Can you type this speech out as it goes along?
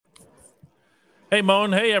Hey,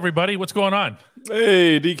 Moan. Hey, everybody. What's going on?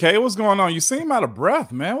 Hey, DK, what's going on? You seem out of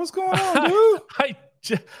breath, man. What's going on, dude?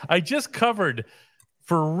 I just covered,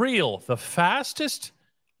 for real, the fastest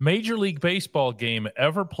Major League Baseball game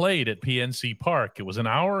ever played at PNC Park. It was an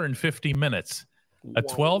hour and 50 minutes, a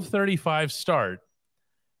 12:35 start.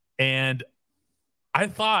 And I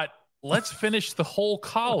thought, let's finish the whole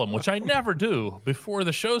column, which I never do before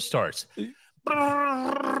the show starts.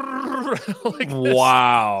 Like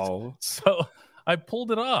wow. So I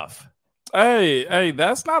pulled it off. Hey,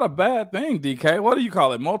 that's not a bad thing, DK. What do you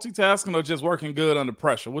call it? Multitasking or just working good under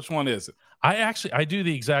pressure? Which one is it? I do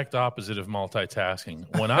the exact opposite of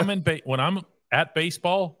multitasking. When I'm when I'm at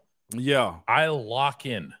baseball, yeah, I lock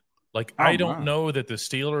in. Like I don't know that the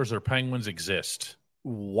Steelers or Penguins exist.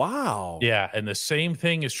 Wow. Yeah, and the same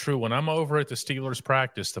thing is true when I'm over at the Steelers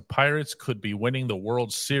practice. The Pirates could be winning the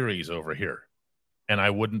World Series over here, and I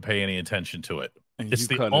wouldn't pay any attention to it. It's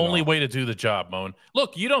the only way to do the job, Moan.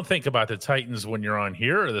 Look, you don't think about the Titans when you're on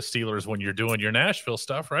here or the Steelers when you're doing your Nashville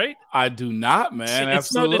stuff, right? I do not, man.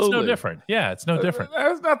 It's no different. Yeah, it's no different.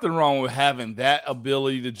 There's nothing wrong with having that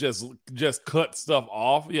ability to just cut stuff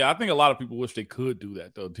off. Yeah, I think a lot of people wish they could do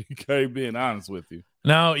that, though, DK, being honest with you.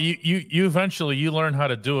 Now, you eventually learn how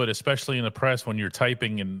to do it, especially in the press when you're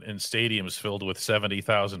typing in stadiums filled with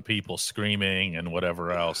 70,000 people screaming and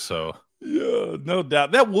whatever else, so... Yeah, no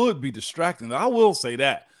doubt. That would be distracting. I will say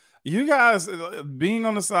that. You guys being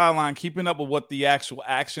on the sideline, keeping up with what the actual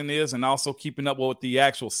action is and also keeping up with what the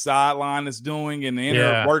actual sideline is doing and the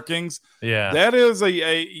inner workings. Yeah. That is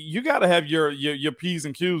you got to have your P's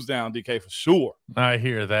and Q's down, DK, for sure. I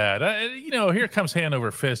hear that. Here comes hand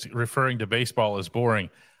over fist referring to baseball as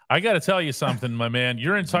boring. I got to tell you something, my man.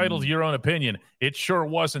 You're entitled to your own opinion. It sure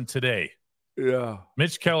wasn't today. Yeah.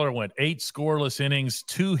 Mitch Keller went 8 scoreless innings,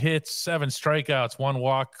 2 hits, 7 strikeouts, 1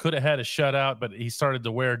 walk. Could have had a shutout, but he started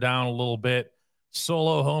to wear down a little bit.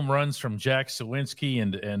 Solo home runs from Jack Sawinski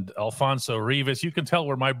and Alfonso Rivas. You can tell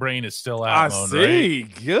where my brain is still at. I see.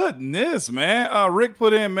 Right? Goodness, man. Rick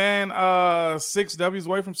put in, 6 W's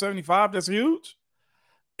away from 75. That's huge.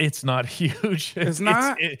 It's not huge. It's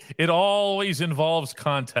not? It always involves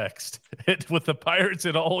context. With the Pirates,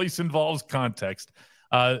 it always involves context.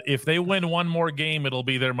 If they win one more game, it'll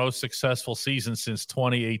be their most successful season since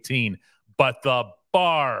 2018. But the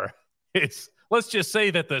bar, let's just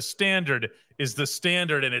say that the standard is the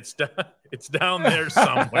standard, and it's down there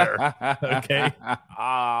somewhere. Okay.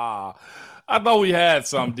 I thought we had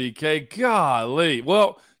some, DK. Golly.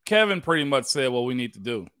 Well, Kevin pretty much said what we need to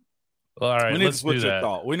do. All right, we need to switch your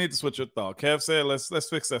thought. We need to switch your thought. Kev said, "Let's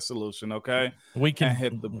fix that solution, okay? We can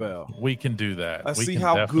hit the bell. We can do that. Let's see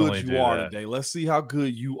how good you are today. Let's see how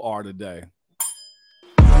good you are today."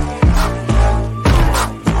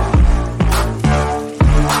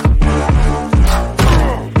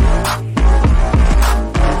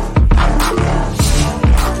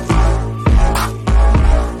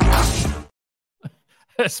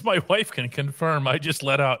 As my wife can confirm, I just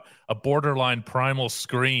let out a borderline primal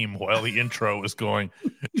scream while the intro was going,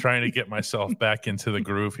 trying to get myself back into the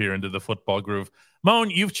groove here, into the football groove.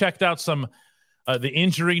 Moan, you've checked out some the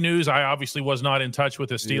injury news. I obviously was not in touch with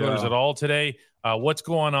the Steelers at all today. What's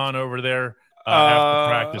going on over there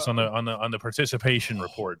after practice on the participation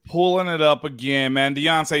report? Pulling it up again, man.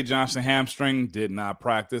 Deontay Johnson hamstring did not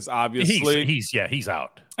practice. Obviously, he's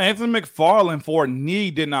out. Anthony McFarland for knee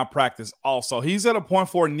did not practice also. He's at a point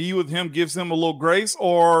for a knee with him gives him a little grace,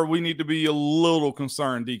 or we need to be a little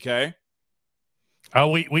concerned, DK?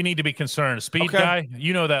 We need to be concerned. Speed guy,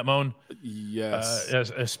 you know that, Moan. Yes.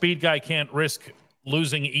 A speed guy can't risk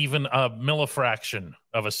losing even a millifraction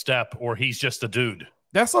of a step, or he's just a dude.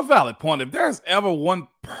 That's a valid point. If there's ever one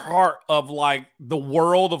part of like the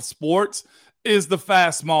world of sports is the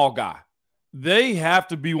fast, small guy. They have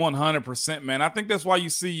to be 100%, man. I think that's why you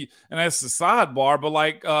see, and that's a sidebar, but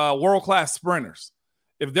like world-class sprinters.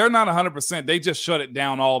 If they're not 100%, they just shut it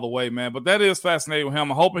down all the way, man. But that is fascinating with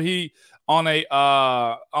him. I'm hoping he, on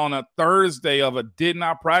a Thursday of a did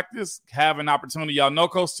not practice, have an opportunity. Y'all know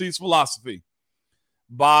Coach T's philosophy.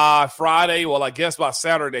 By Friday, well, I guess by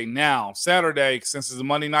Saturday now. Saturday, since it's a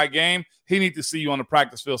Monday night game, he needs to see you on the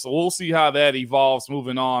practice field. So we'll see how that evolves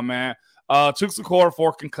moving on, man. Tuxicor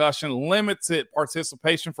for concussion, limited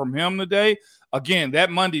participation from him today. Again, that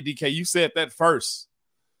Monday, DK, you said that first.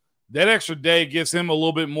 That extra day gives him a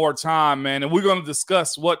little bit more time, man. And we're going to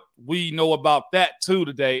discuss what we know about that, too,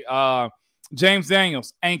 today. James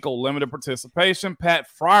Daniels, ankle, limited participation. Pat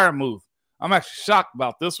Fryermuth. I'm actually shocked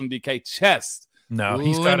about this one, DK. Chest. No,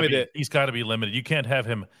 he's got to be limited. You can't have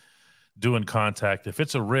him doing contact. If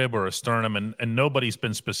it's a rib or a sternum, and nobody's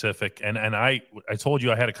been specific, and I told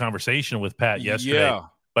you I had a conversation with Pat yesterday. Yeah.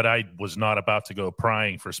 but I was not about to go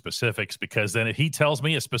prying for specifics, because then if he tells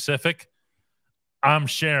me a specific, I'm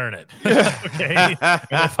sharing it. Okay. And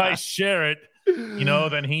if I share it,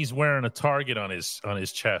 then he's wearing a target on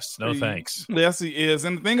his chest. No thanks. Yes, he is.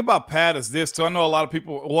 And the thing about Pat is this too. I know a lot of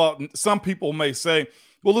people, some people may say,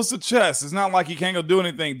 well, it's a chest. It's not like he can't go do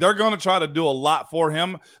anything. They're going to try to do a lot for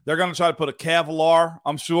him. They're going to try to put a Kevlar,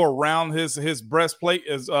 I'm sure, around his breastplate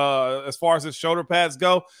as far as his shoulder pads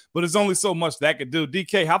go. But there's only so much that could do.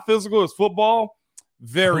 DK, how physical is football?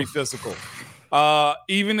 Very physical.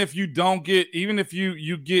 Even if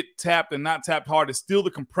you get tapped and not tapped hard, it's still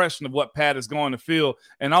the compression of what Pat is going to feel.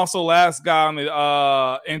 And also, last guy on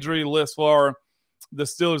the injury list for the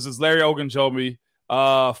Steelers is Larry Ogunjobi.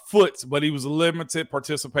 Foot, but he was a limited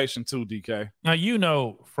participation too, DK.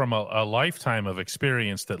 Now, from a lifetime of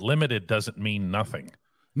experience that limited doesn't mean nothing.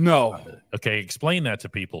 No. Okay, explain that to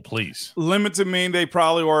people, please. Limited mean they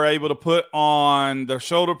probably were able to put on their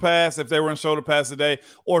shoulder pads if they were in shoulder pads today,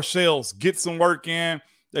 or shells, get some work in.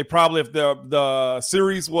 They probably, if the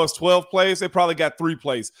series was 12 plays, they probably got 3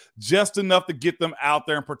 plays, just enough to get them out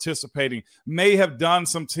there and participating. May have done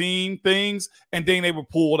some team things, and then they were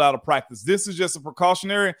pulled out of practice. This is just a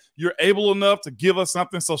precautionary. You're able enough to give us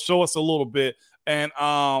something, so show us a little bit. And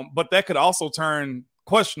but that could also turn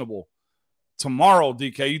questionable tomorrow,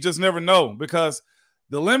 DK. You just never know, because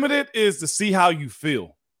the limited is to see how you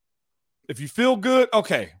feel. If you feel good,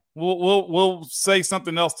 okay. We'll say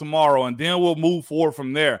something else tomorrow, and then we'll move forward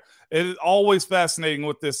from there. It is always fascinating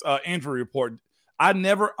with this injury report. I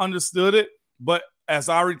never understood it, but as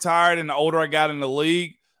I retired and the older I got in the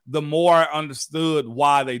league, the more I understood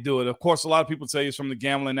why they do it. Of course, a lot of people tell you it's from the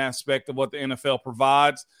gambling aspect of what the NFL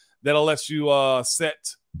provides. That'll let you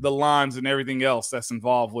set the lines and everything else that's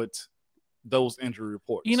involved with those injury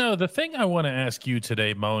reports. The thing I want to ask you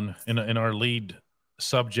today, Moan, in our lead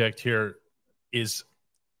subject here is –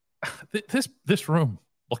 This room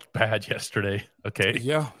looked bad yesterday. Okay.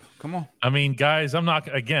 Yeah. Come on. I mean, guys, I'm not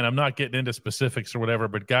getting into specifics or whatever,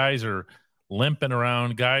 but guys are limping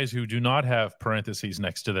around, guys who do not have parentheses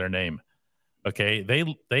next to their name. Okay.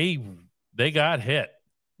 They got hit.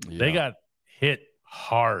 Yeah. They got hit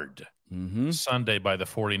hard Sunday by the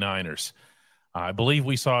 49ers. I believe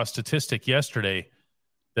we saw a statistic yesterday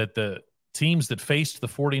that the teams that faced the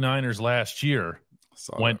 49ers last year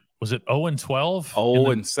went, was it 0-12?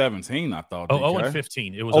 0-17, I thought.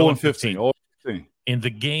 0-15. It was 0-15. 0-15. In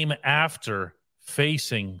the game after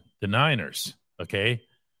facing the Niners. Okay.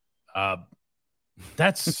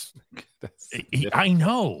 That's I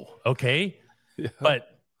know. Okay. Yeah. But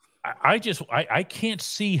I can't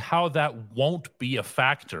see how that won't be a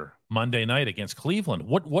factor Monday night against Cleveland.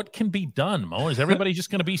 What can be done, Mo? Is everybody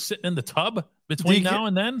just going to be sitting in the tub between now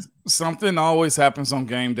and then? Something always happens on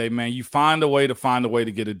game day, man. You find a way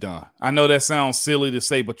to get it done. I know that sounds silly to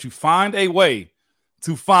say, but you find a way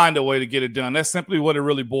to get it done. That's simply what it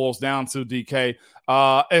really boils down to, DK.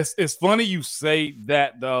 It's funny you say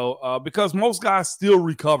that, though, because most guys still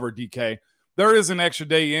recover, DK. There is an extra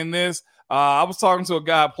day in this. I was talking to a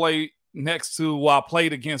guy I played next to who I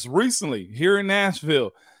played against recently here in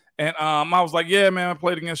Nashville. And I was like, yeah, man, I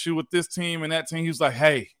played against you with this team and that team. He was like,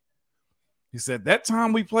 hey, he said, that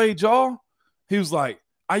time we played y'all, he was like,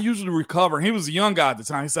 I usually recover. He was a young guy at the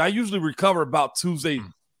time. He said, I usually recover about Tuesday.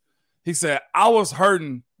 He said, I was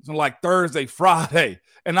hurting like Thursday, Friday.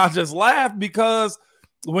 And I just laughed because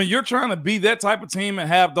when you're trying to be that type of team and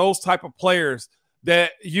have those type of players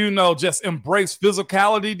that, just embrace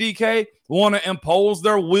physicality, DK, want to impose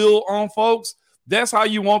their will on folks, that's how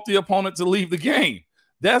you want the opponent to leave the game.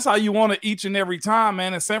 That's how you want it each and every time,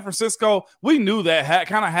 man. In San Francisco, we knew that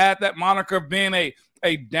kind of had that moniker of being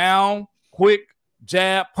a down, quick,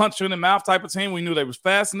 jab, punch in the mouth type of team. We knew they was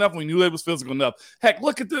fast enough. We knew they was physical enough. Heck,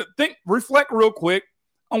 reflect real quick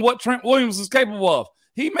on what Trent Williams is capable of.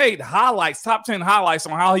 He made top 10 highlights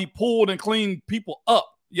on how he pulled and cleaned people up.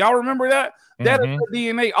 Y'all remember that? Mm-hmm. That is the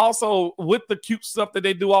DNA also with the cute stuff that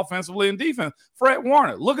they do offensively and defense. Fred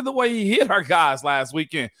Warner, look at the way he hit our guys last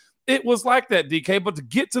weekend. It was like that, DK. But to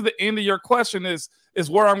get to the end of your question is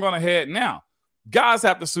where I'm going to head now. Guys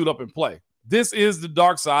have to suit up and play. This is the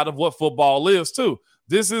dark side of what football is, too.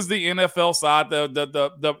 This is the NFL side,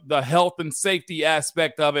 the health and safety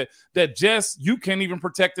aspect of it that just you can't even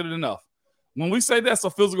protect it enough. When we say that's a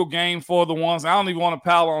physical game for the ones, I don't even want to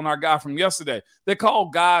pal on our guy from yesterday. They call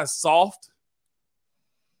guys soft.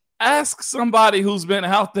 Ask somebody who's been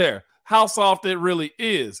out there how soft it really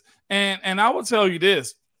is. And I will tell you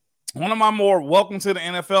this. One of my more welcome to the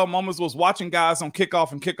NFL moments was watching guys on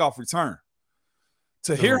kickoff and kickoff return.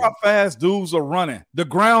 To hear how fast dudes are running, the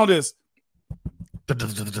ground is.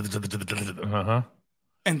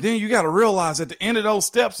 And then you got to realize at the end of those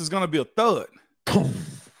steps is going to be a thud.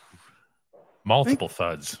 Multiple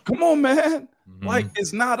thuds. Come on, man. Mm-hmm. Like,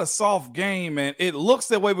 it's not a soft game, and it looks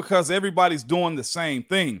that way because everybody's doing the same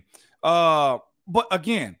thing. But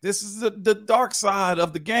again, this is the dark side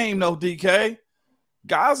of the game, though, DK.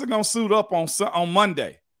 Guys are going to suit up on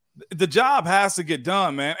Monday. The job has to get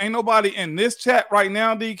done, man. Ain't nobody in this chat right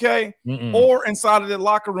now, DK, or inside of the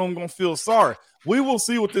locker room going to feel sorry. We will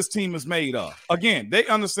see what this team is made of. Again, they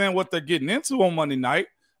understand what they're getting into on Monday night,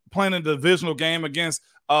 playing a divisional game against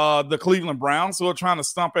the Cleveland Browns, who are trying to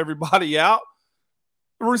stomp everybody out.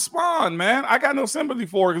 Respond, man. I got no sympathy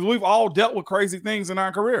for it because we've all dealt with crazy things in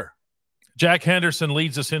our career. Jack Henderson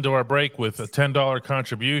leads us into our break with a $10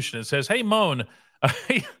 contribution. It says, hey, Moan.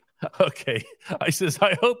 Okay. I says,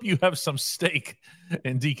 I hope you have some stake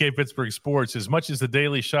in DK Pittsburgh Sports. As much as the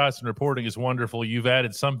daily shots and reporting is wonderful, you've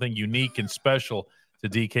added something unique and special to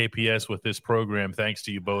DKPS with this program. Thanks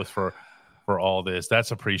to you both for all this.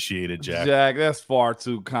 That's appreciated, Jack. Jack, that's far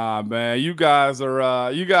too kind, man. You guys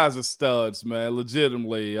are studs, man.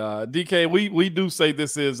 Legitimately. DK, we do say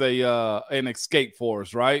this is an escape for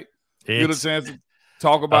us, right? Get a chance to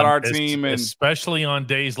talk about our team, and especially on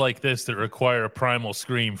days like this that require a primal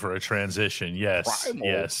scream for a transition. Yes.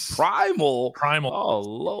 Primal. Oh,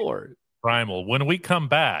 Lord. Primal. When we come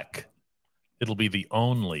back, it'll be the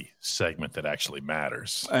only segment that actually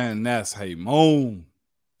matters. And that's Hey Moan.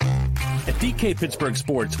 At DK Pittsburgh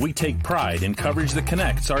Sports, we take pride in coverage that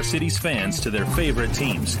connects our city's fans to their favorite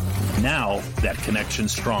teams. Now, that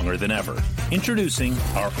connection's stronger than ever. Introducing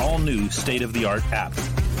our all-new state-of-the-art app.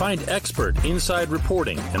 Find expert inside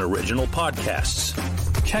reporting and original podcasts.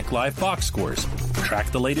 Check live box scores.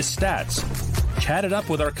 Track the latest stats. Chat it up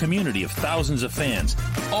with our community of thousands of fans,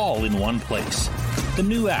 all in one place. The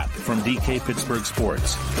new app from DK Pittsburgh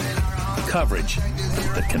Sports. Coverage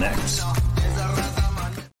that connects.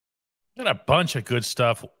 Got a bunch of good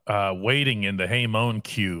stuff waiting in the Hey Moan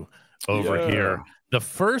queue over here. The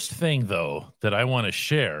first thing, though, that I want to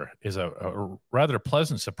share is a rather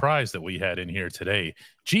pleasant surprise that we had in here today.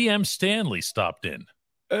 GM Stanley stopped in.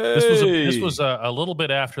 Hey. This was a little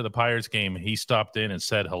bit after the Pirates game. He stopped in and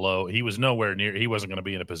said hello. He was nowhere near. He wasn't going to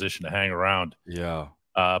be in a position to hang around. Yeah.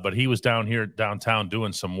 But he was downtown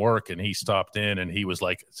doing some work, and he stopped in, and he was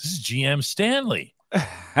like, "This is GM Stanley."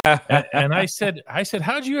 and I said,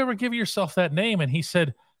 how'd you ever give yourself that name? And he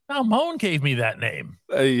said, no, Moan gave me that name.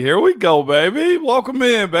 Hey, here we go, baby. Welcome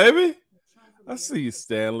in, baby. I see you,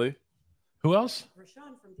 Stanley. Who else?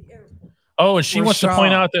 Rashawn from the airport. Oh, and she wants to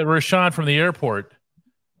point out that Rashawn from the airport.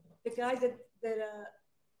 The guy that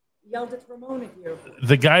yelled at Ramon at the airport.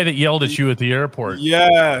 The guy that yelled at you at the airport.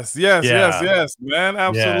 Yes, man.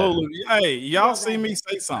 Absolutely. Yeah. Hey, y'all see me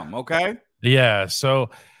say something, okay? Yeah, so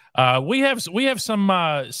we have some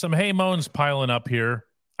Hey Moans piling up here.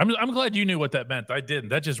 I'm glad you knew what that meant. I didn't.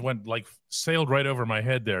 That just sailed right over my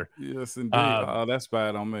head there. Yes, indeed. That's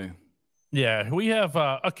bad on me. Yeah, we have.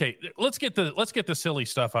 Okay, let's get the silly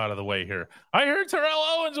stuff out of the way here. I heard Terrell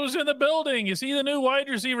Owens was in the building. Is he the new wide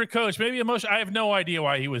receiver coach? Maybe emotion. I have no idea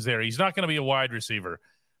why he was there. He's not going to be a wide receiver.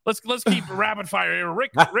 Let's keep rapid fire here.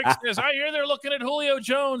 Rick says, I hear they're looking at Julio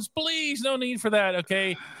Jones. Please, no need for that,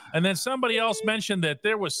 okay? And then somebody else mentioned that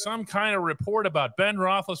there was some kind of report about Ben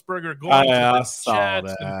Roethlisberger going to the Jets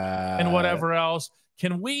and whatever else.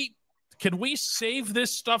 Can we save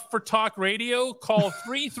this stuff for talk radio? Call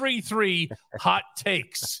 333 Hot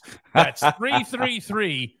Takes. That's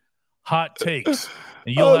 333 Hot Takes.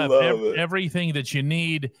 And you'll have everything that you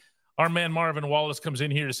need. Our man Marvin Wallace comes in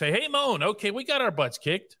here to say, hey, Moan, okay, we got our butts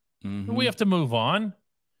kicked. Mm-hmm. We have to move on.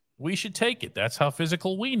 We should take it. That's how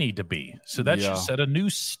physical we need to be. So that should set a new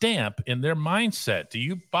stamp in their mindset. Do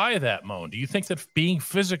you buy that, Moan? Do you think that being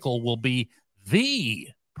physical will be the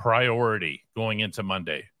priority going into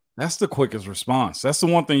Monday? That's the quickest response. That's the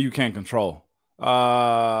one thing you can't control.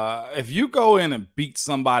 If you go in and beat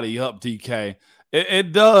somebody up, DK,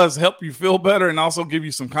 it does help you feel better and also give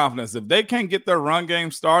you some confidence. If they can't get their run game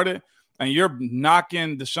started and you're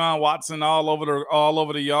knocking Deshaun Watson all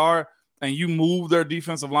over the yard and you move their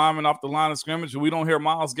defensive lineman off the line of scrimmage and we don't hear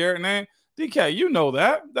Myles Garrett name, DK, you know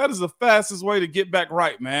that. That is the fastest way to get back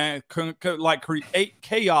right, man. Create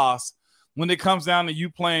chaos when it comes down to you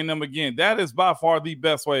playing them again. That is by far the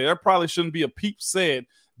best way. There probably shouldn't be a peep said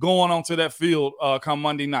going onto that field come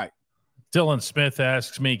Monday night. Dylan Smith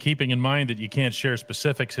asks me, keeping in mind that you can't share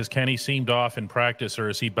specifics, has Kenny seemed off in practice or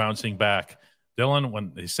is he bouncing back? Dylan,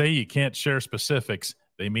 when they say you can't share specifics,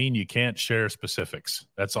 they mean you can't share specifics.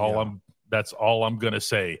 That's all I'm going to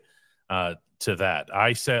say to that.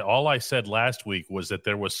 All I said last week was that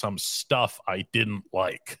there was some stuff I didn't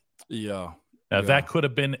like. Yeah. Now that could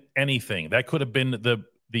have been anything. That could have been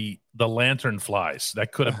the lantern flies.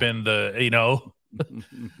 That could have been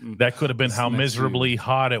that could have been how miserably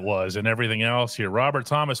hot it was and everything else here. Robert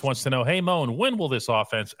Thomas wants to know, hey, Moan, when will this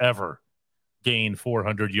offense ever gain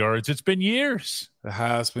 400 yards? It's been years. It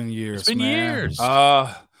has been years. It's been years.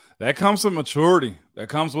 That comes with maturity. That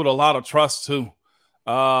comes with a lot of trust too.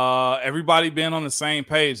 Everybody being on the same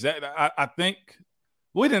page. That I think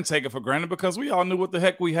we didn't take it for granted because we all knew what the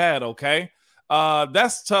heck we had. Okay,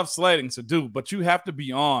 that's tough sledding to do, but you have to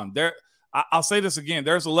be on there. I'll say this again.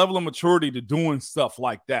 There's a level of maturity to doing stuff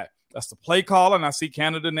like that. That's the play caller, and I see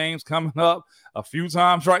Canada names coming up a few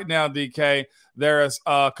times right now, DK. There's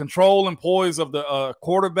control and poise of the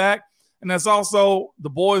quarterback, and there's also the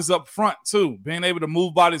boys up front, too, being able to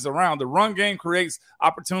move bodies around. The run game creates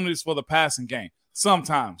opportunities for the passing game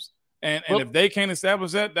sometimes, and if they can't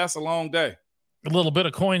establish that, that's a long day. A little bit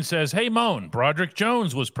of coin says, hey, Moan, Broderick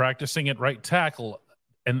Jones was practicing at right tackle.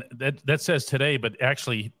 And that says today, but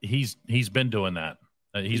actually he's been doing that.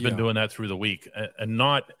 He's been doing that through the week, and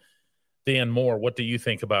not Dan Moore. What do you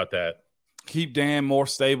think about that? Keep Dan Moore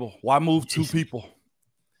stable. Why move two people?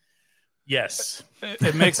 Yes,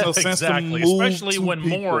 it makes no sense exactly, to move especially when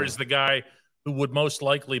people. Moore is the guy who would most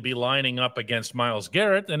likely be lining up against Myles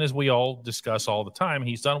Garrett. And as we all discuss all the time,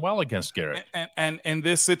 he's done well against Garrett. And in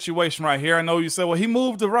this situation right here, I know you said, well, he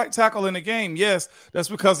moved the right tackle in the game. Yes, that's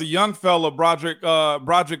because the young fella, Broderick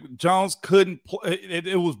Jones, couldn't play.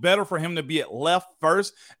 It was better for him to be at left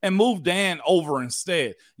first and move Dan over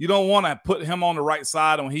instead. You don't want to put him on the right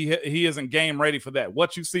side when he isn't game ready for that.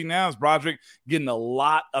 What you see now is Broderick getting a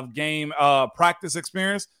lot of game practice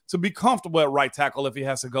experience to be comfortable at right tackle if he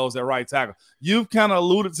has to go as that right tackle. You've kind of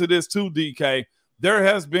alluded to this too, DK. There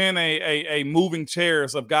has been a moving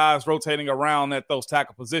chairs of guys rotating around at those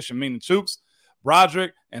tackle position, meaning Chooks,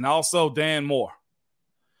 Broderick, and also Dan Moore.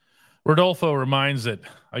 Rodolfo reminds that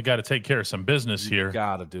I got to take care of some business here. You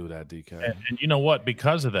got to do that, DK. And you know what?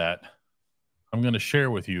 Because of that, I'm going to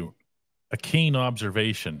share with you a keen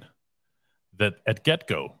observation that at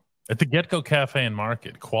the Get-Go Cafe and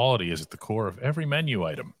Market, quality is at the core of every menu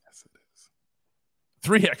item.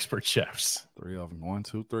 3 expert chefs. 3 of them. 1,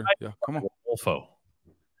 2, 3. Yeah, come on. Rodolfo.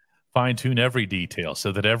 Fine-tune every detail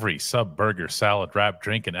so that every sub, burger, salad, wrap,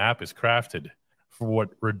 drink, and app is crafted for what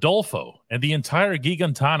Rodolfo and the entire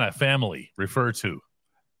Gigantana family refer to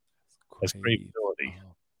as craveability.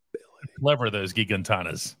 Clever, those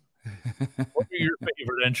Gigantanas. What are your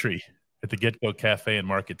favorite entry at the Get-Go Cafe and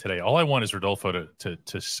Market today? All I want is Rodolfo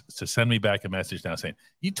to send me back a message now saying,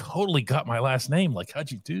 you totally got my last name. Like,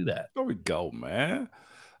 how'd you do that? There we go, man.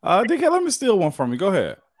 DK, let me steal one from you. Go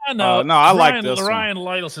ahead. No, I like this Ryan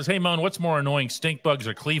Lytle says, hey, Moan, what's more annoying, stink bugs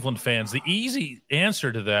or Cleveland fans? The easy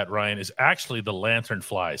answer to that, Ryan, is actually the lantern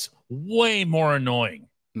flies. Way more annoying.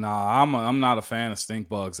 Nah, I'm not a fan of stink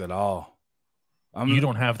bugs at all. You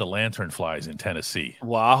don't have the lantern flies in Tennessee.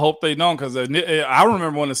 Well, I hope they don't, because I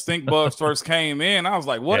remember when the stink bugs first came in, I was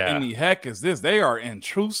like, what in the heck is this? They are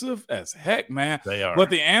intrusive as heck, man. They are. But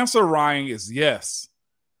the answer, Ryan, is yes.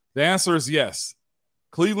 The answer is yes.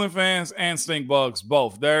 Cleveland fans and stink bugs,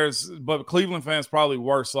 both. But Cleveland fans probably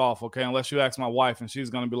worse off, okay, unless you ask my wife, and she's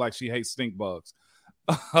going to be like, she hates stink bugs.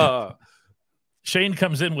 Shane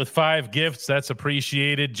comes in with 5 gifts. That's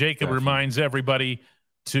appreciated. Jacob reminds everybody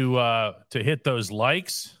to hit those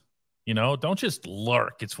likes. You know, don't just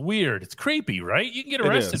lurk. It's weird. It's creepy, right? You can get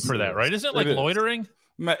arrested for that, right? Isn't it like loitering?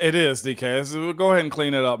 It is, DK. So go ahead and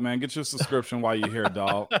clean it up, man. Get your subscription while you're here,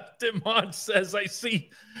 dog. Demond says, I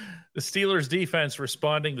see the Steelers defense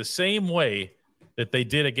responding the same way that they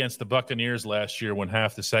did against the Buccaneers last year when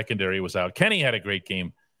half the secondary was out. Kenny had a great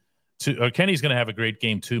game. Kenny's going to have a great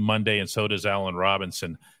game too Monday, and so does Allen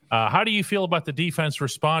Robinson. How do you feel about the defense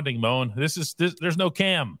responding, Moan? There's no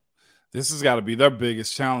Cam. This has got to be their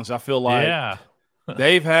biggest challenge. I feel like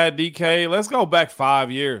they've had DK. Let's go back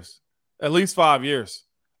 5 years, at least 5 years.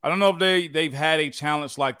 I don't know if they've had a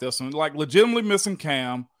challenge like this one, like legitimately missing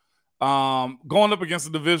Cam, going up against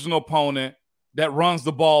a divisional opponent that runs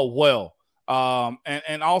the ball well,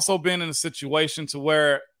 and also been in a situation to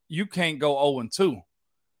where you can't go 0-2.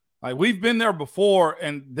 Like, we've been there before,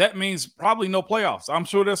 and that means probably no playoffs. I'm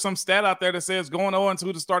sure there's some stat out there that says going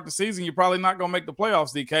 0-2 to start the season, you're probably not going to make the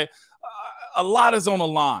playoffs, DK. A lot is on the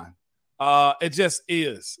line. It just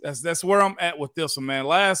is. That's where I'm at with this one, man.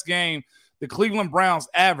 Last game, the Cleveland Browns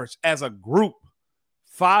averaged as a group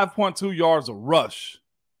 5.2 yards a rush.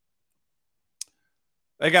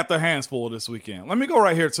 They got their hands full this weekend. Let me go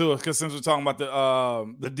right here, too, because since we're talking about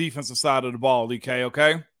the defensive side of the ball, DK,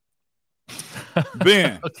 okay?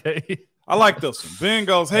 Ben. Okay. I like this one. Ben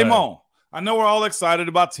goes, hey, Moan, I know we're all excited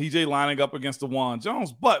about TJ lining up against DeJuan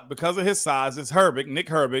Jones, but because of his size, it's Nick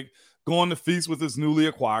Herbig, going to feast with his newly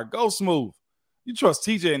acquired. Go smooth. You trust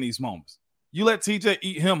TJ in these moments. You let TJ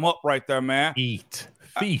eat him up right there, man.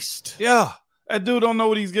 Feast. Yeah. That dude don't know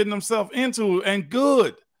what he's getting himself into, and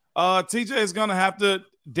good. TJ is going to have to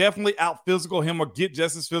definitely out physical him or get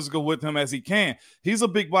just as physical with him as he can. He's a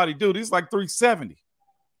big body dude. He's like 370.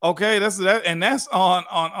 Okay, that's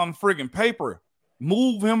on friggin' paper.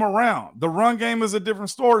 Move him around. The run game is a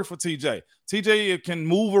different story for TJ. TJ can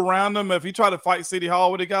move around him if he try to fight City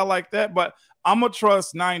Hall with a guy like that, but I'm going to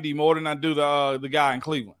trust 90 more than I do the guy in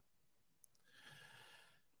Cleveland.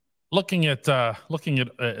 Looking at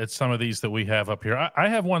some of these that we have up here, I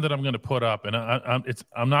have one that I'm going to put up, and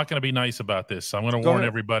I'm not going to be nice about this. So I'm going to warn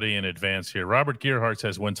everybody in advance here. Robert Gearhart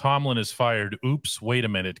says, when Tomlin is fired, oops, wait a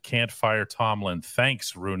minute, can't fire Tomlin.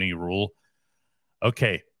 Thanks, Rooney Rule.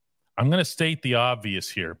 Okay, I'm going to state the obvious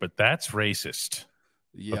here, but that's racist.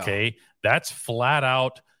 Yeah. Okay, that's flat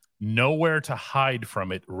out, nowhere to hide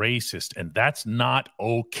from it, racist, and that's not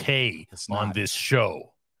okay on this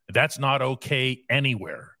show. That's not okay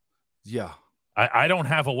anywhere. Yeah. I don't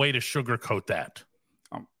have a way to sugarcoat that.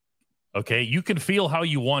 Okay. You can feel how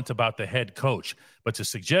you want about the head coach, but to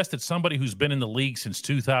suggest that somebody who's been in the league since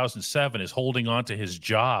 2007 is holding on to his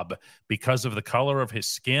job because of the color of his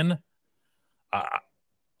skin,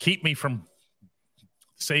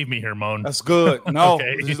 save me here, Moan. That's good. No,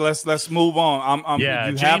 okay. let's move on. You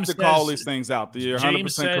James have to call these things out. You're 100%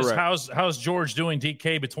 James says, correct. How's George doing,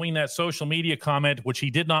 DK? Between that social media comment, which he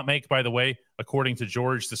did not make, by the way, according to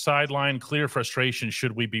George, the sideline, clear frustration.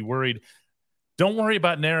 Should we be worried? Don't worry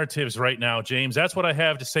about narratives right now, James. That's what I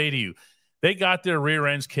have to say to you. They got their rear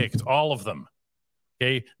ends kicked, all of them.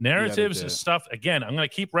 Okay, narratives and stuff. Again, I'm going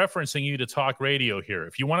to keep referencing you to talk radio here.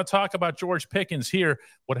 If you want to talk about George Pickens here,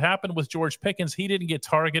 what happened with George Pickens, he didn't get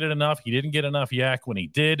targeted enough. He didn't get enough yak when he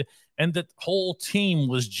did. And the whole team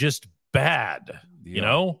was just bad, you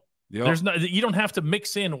know? Yep. There's no, you don't have to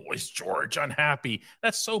mix in, is George unhappy?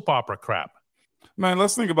 That's soap opera crap. Man,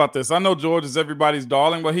 let's think about this. I know George is everybody's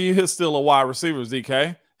darling, but he is still a wide receiver,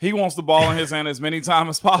 DK. He wants the ball in his hand as many times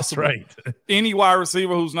as possible. That's right. Any wide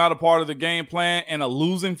receiver who's not a part of the game plan in a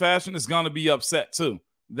losing fashion is going to be upset too.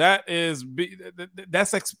 That's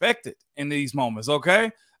expected in these moments,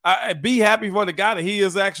 okay? Be happy for the guy that he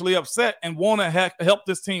is actually upset and want to help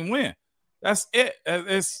this team win. That's it.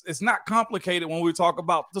 It's not complicated when we talk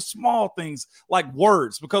about the small things like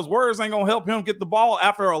words, because words ain't going to help him get the ball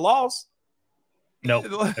after a loss. No,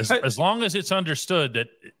 as long as it's understood that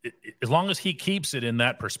as long as he keeps it in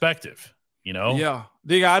that perspective, you know? Yeah.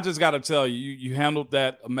 Digga, I just got to tell you, you handled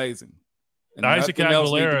that amazing. And Isaac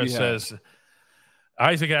Aguilera says,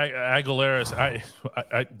 Isaac Aguilera,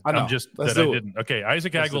 I'm just that I didn't. Okay,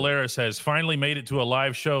 Isaac Aguilera says, finally made it to a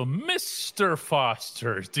live show. Mr.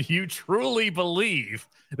 Foster, do you truly believe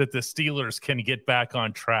that the Steelers can get back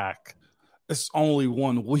on track? It's only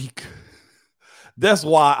 1 week. That's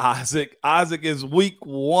why Isaac is week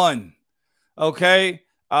 1. Okay.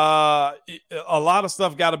 A lot of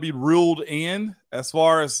stuff got to be ruled in as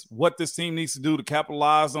far as what this team needs to do to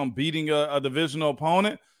capitalize on beating a divisional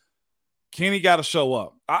opponent. Kenny got to show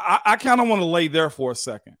up. I kind of want to lay there for a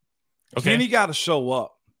second. Okay. Kenny got to show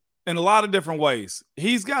up in a lot of different ways.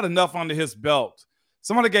 He's got enough under his belt.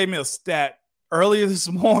 Somebody gave me a stat earlier this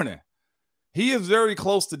morning. He is very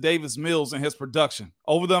close to Davis Mills in his production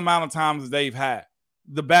over the amount of times that they've had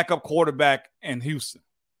the backup quarterback in Houston.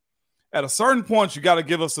 At a certain point, you got to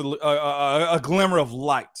give us a glimmer of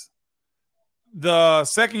light. The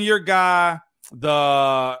second-year guy,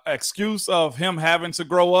 the excuse of him having to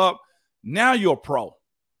grow up, now you're a pro.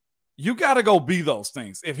 You got to go be those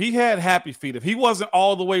things. If he had happy feet, if he wasn't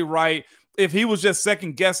all the way right, if he was just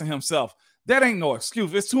second-guessing himself, that ain't no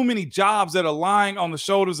excuse. There's too many jobs that are lying on the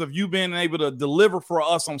shoulders of you being able to deliver for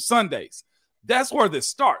us on Sundays. That's where this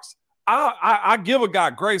starts. I give a guy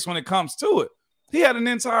grace when it comes to it. He had an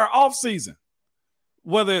entire offseason,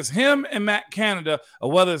 whether it's him and Matt Canada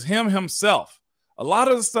or whether it's him himself. A lot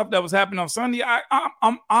of the stuff that was happening on Sunday,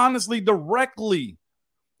 I'm honestly directly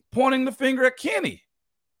pointing the finger at Kenny.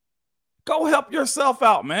 Go help yourself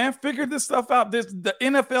out, man. Figure this stuff out. The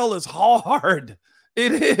NFL is hard.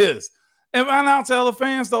 It is. And I'll tell the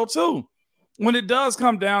fans, though, too, when it does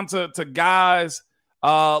come down to guys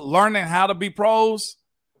learning how to be pros,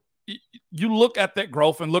 you look at that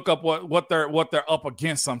growth and look up what they're up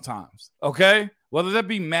against sometimes, okay? Whether that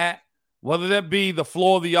be Matt, whether that be the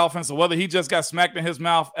floor of the offense, or whether he just got smacked in his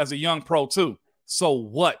mouth as a young pro, too. So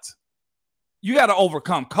what? You got to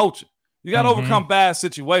overcome coaching. You got to overcome bad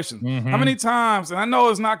situations. How many times, and I know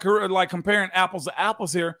it's not like comparing apples to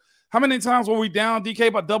apples here, how many times were we down,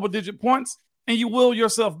 DK, by double-digit points, and you will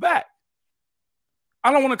yourself back?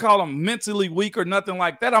 I don't want to call them mentally weak or nothing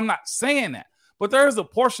like that. I'm not saying that. But there is a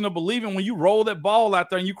portion of believing when you roll that ball out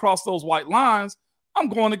there and you cross those white lines, I'm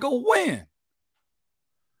going to go win.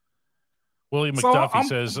 William McDuffie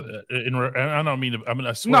says, I don't mean to,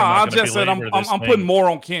 I swear. No, I just said I'm putting more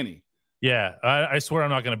on Kenny. Yeah, I swear I'm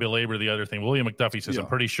not going to belabor the other thing. William McDuffie says, I'm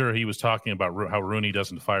pretty sure he was talking about how Rooney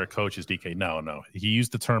doesn't fire coaches, DK. No. He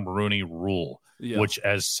used the term Rooney rule, which,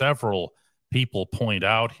 as several people point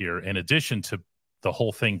out here, in addition to the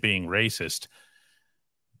whole thing being racist,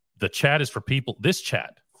 the chat is for people. This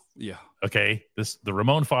chat. Yeah. Okay. The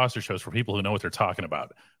Ramon Foster show is for people who know what they're talking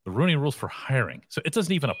about. The Rooney rule's for hiring. So it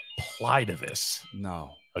doesn't even apply to this.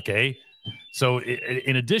 No. Okay. So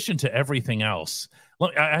in addition to everything else,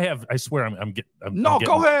 look, I swear I'm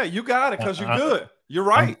go ahead. You got it because you're good. You're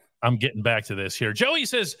right. I'm getting back to this here. Joey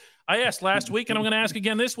says, I asked last week and I'm going to ask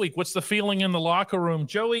again this week. What's the feeling in the locker room?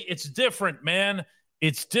 Joey, it's different, man.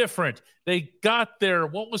 It's different. They got their,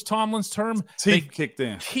 what was Tomlin's term? Teeth kicked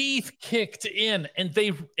in. Teeth kicked in, and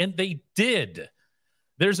they did.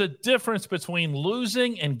 There's a difference between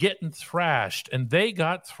losing and getting thrashed, and they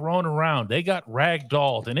got thrown around. They got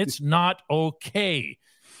ragdolled, and it's not okay.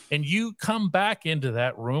 And you come back into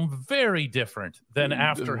that room very different than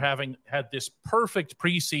after having had this perfect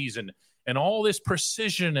preseason and all this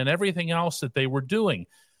precision and everything else that they were doing.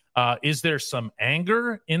 Is there some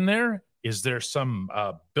anger in there? Is there some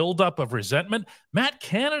buildup of resentment? Matt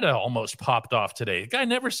Canada almost popped off today. The guy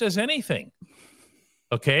never says anything.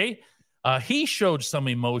 Okay? He showed some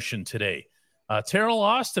emotion today. Terrell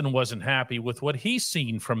Austin wasn't happy with what he's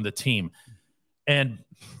seen from the team. And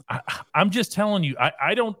I'm just telling you,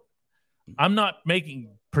 I'm not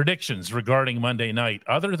making predictions regarding Monday night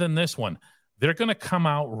other than this one. They're going to come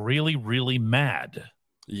out really, really mad.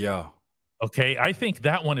 Yeah. Okay, I think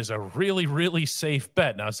that one is a really, really safe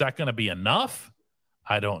bet. Now, is that going to be enough?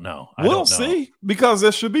 I don't know. We'll see, because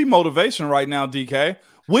there should be motivation right now, DK.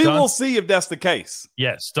 We will see if that's the case.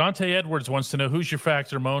 Yes. Dante Edwards wants to know, who's your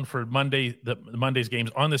factor, Moan, for Monday's games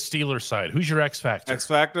on the Steelers side? Who's your X factor? X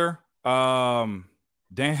factor? Dan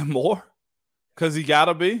Moore, because he got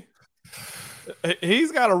to be.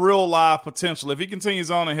 He's got a real live potential. If he continues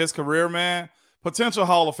on in his career, man, potential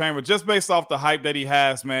Hall of Famer, just based off the hype that he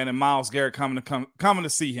has, man, and Myles Garrett coming to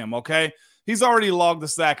see him, okay? He's already logged the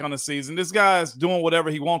sack on the season. This guy's doing whatever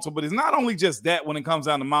he wants to, but it's not only just that when it comes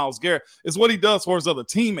down to Myles Garrett. It's what he does for his other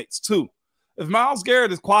teammates, too. If Myles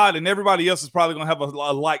Garrett is quiet, and everybody else is probably going to have a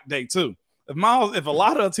like day, too. If a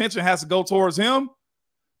lot of attention has to go towards him,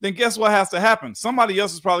 then guess what has to happen? Somebody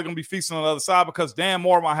else is probably going to be feasting on the other side because Dan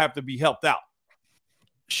Moore might have to be helped out.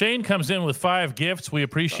 Shane comes in with 5 gifts. We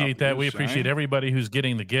appreciate that. We appreciate everybody who's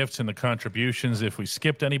getting the gifts and the contributions. If we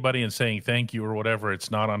skipped anybody and saying thank you or whatever, it's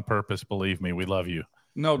not on purpose. Believe me, we love you.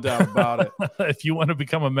 No doubt about it. If you want to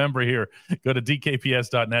become a member here, go to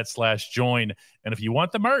dkps.net/join. And if you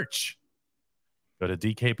want the merch, go to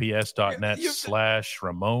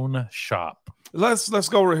dkps.net/Ramon shop. Let's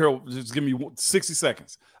go right here. Just give me 60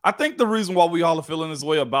 seconds. I think the reason why we all are feeling this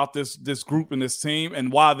way about this group and this team,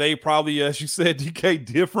 and why they probably, as you said, DK,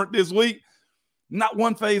 different this week, not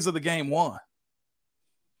one phase of the game won.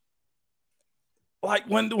 Like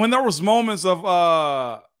when there was moments of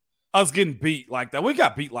us getting beat like that, we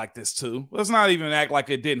got beat like this too. Let's not even act like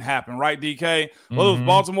it didn't happen, right, DK? Well, it was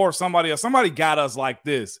Baltimore or somebody else. Somebody got us like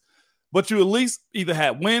this. But you at least either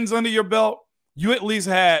had wins under your belt, you at least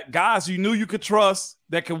had guys you knew you could trust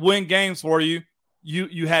that could win games for you.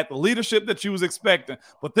 You had the leadership that you was expecting.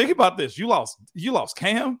 But think about this. You lost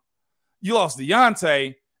Cam. You lost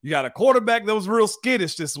Deontay. You got a quarterback that was real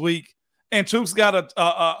skittish this week. And Chooks got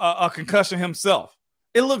a concussion himself.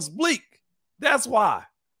 It looks bleak. That's why.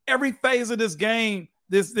 Every phase of this game,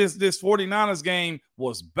 this 49ers game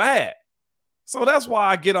was bad. So that's why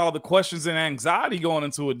I get all the questions and anxiety going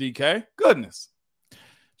into a DK. Goodness.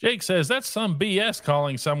 Jake says, that's some BS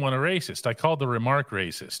calling someone a racist. I called the remark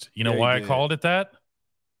racist. You know why I called it that?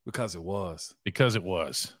 Because it was. Because it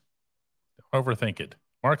was. Don't overthink it.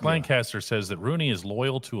 Mark Lancaster says that Rooney is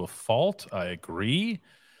loyal to a fault. I agree.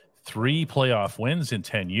 3 playoff wins in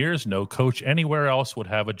 10 years. No coach anywhere else would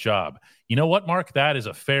have a job. You know what, Mark? That is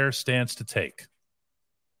a fair stance to take.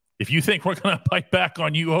 If you think we're going to bite back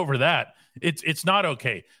on you over that, it's not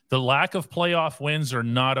okay. The lack of playoff wins are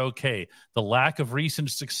not okay. The lack of recent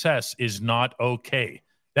success is not okay.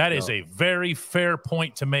 That is a very fair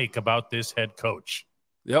point to make about this head coach.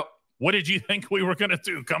 Yep. What did you think we were going to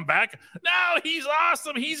do? Come back? No, he's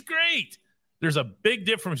awesome. He's great. There's a big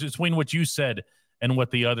difference between what you said and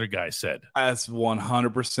what the other guy said. That's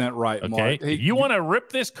 100% right, Mark. Okay. Hey, you want to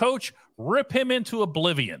rip this coach? Rip him into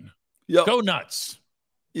oblivion. Yep. Go nuts.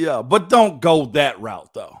 Yeah, but don't go that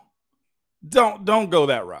route, though. Don't go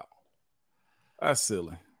that route. That's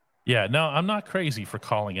silly. Yeah, no, I'm not crazy for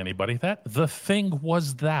calling anybody that. The thing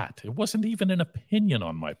was that. It wasn't even an opinion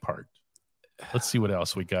on my part. Let's see what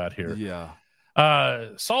else we got here. Yeah.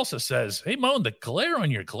 Salsa says, "Hey, Moan, the glare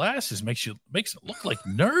on your glasses makes it look like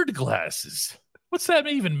nerd glasses. What's that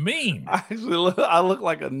even mean?" I look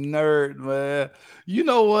like a nerd, man. You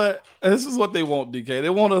know what? This is what they want, DK. They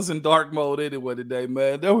want us in dark mode anyway today,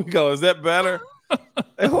 man. There we go. Is that better?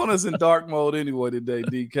 They want us in dark mode anyway today,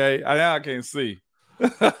 DK. I can't see.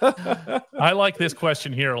 I like this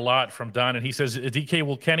question here a lot from Don, and he says, "DK,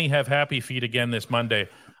 will Kenny have happy feet again this Monday?"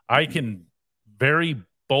 I can very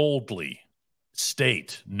boldly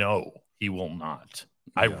state, no, he will not.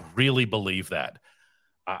 Yeah. I really believe that.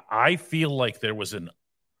 I feel like there was an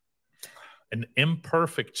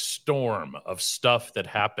imperfect storm of stuff that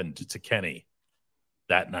happened to Kenny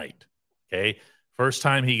that night. Okay. First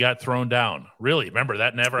time he got thrown down. Really, remember,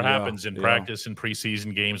 that never happens in practice and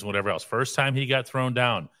preseason games and whatever else. First time he got thrown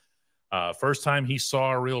down. First time he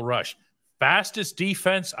saw a real rush. Fastest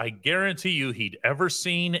defense, I guarantee you, he'd ever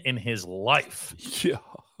seen in his life. Yeah.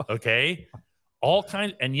 Okay? All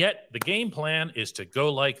kinds, and yet the game plan is to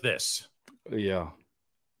go like this. Yeah.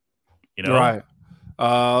 You know? Right.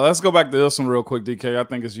 Let's go back to this one real quick, DK. I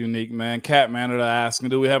think it's unique, man. Cat Manor asking,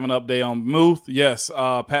 do we have an update on Muth? Yes.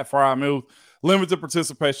 Pat Fry Muth. Limited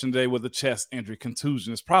participation today with a chest injury,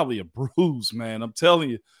 contusion. It's probably a bruise, man. I'm telling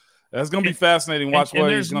you. That's going to be fascinating. Watch where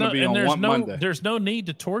he's going to be on Monday. There's no need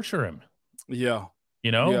to torture him. Yeah.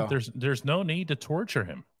 You know, there's no need to torture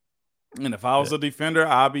him. And if I was a defender,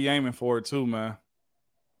 I'd be aiming for it too, man.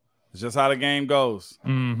 It's just how the game goes.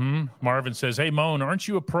 Mm-hmm. Marvin says, "Hey, Moan, aren't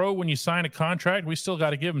you a pro when you sign a contract? We still got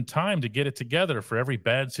to give him time to get it together. For every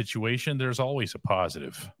bad situation, there's always a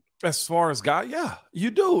positive." As far as God, yeah,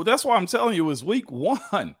 you do. That's why I'm telling you, it's week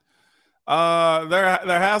one. There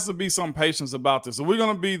has to be some patience about this. Are we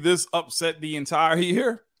going to be this upset the entire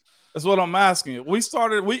year? That's what I'm asking you.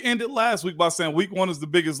 We ended last week by saying week one is the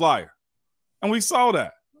biggest liar. And we saw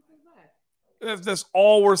that. That's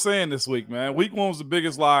all we're saying this week, man. Week one was the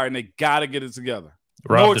biggest liar, and they got to get it together.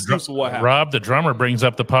 Rob, the drummer, brings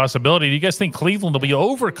up the possibility. Do you guys think Cleveland will be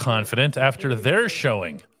overconfident after their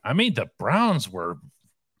showing? I mean, the Browns were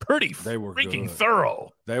freaking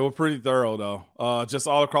thorough. They were pretty thorough, though. Just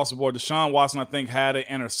all across the board. Deshaun Watson, I think, had an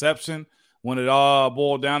interception. When it all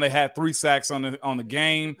boiled down, they had 3 sacks on the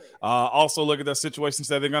game. Also, look at their situation.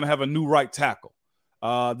 Said they're going to have a new right tackle.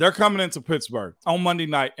 They're coming into Pittsburgh on Monday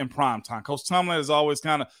night in primetime. Coach Tomlin has always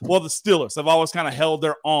the Steelers have always kind of held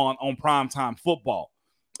their own on primetime football.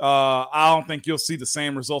 I don't think you'll see the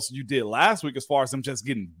same results you did last week as far as them just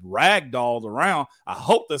getting ragdolled around. I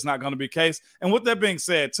hope that's not going to be the case. And with that being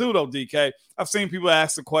said, too, though, DK, I've seen people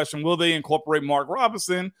ask the question, will they incorporate Mark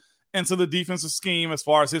Robinson into the defensive scheme as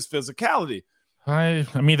far as his physicality? I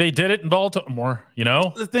mean, they did it in Baltimore, you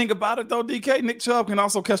know? The thing about it, though, DK, Nick Chubb can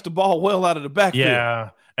also catch the ball well out of the backfield. Yeah.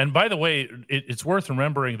 And by the way, it's worth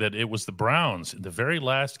remembering that it was the Browns in the very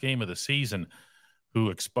last game of the season who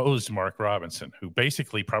exposed Mark Robinson, who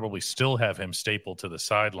basically probably still have him stapled to the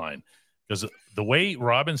sideline. Because the way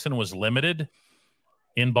Robinson was limited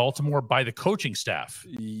in Baltimore by the coaching staff,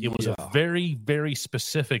 it was a very, very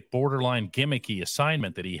specific, borderline gimmicky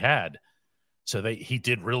assignment that he had. So he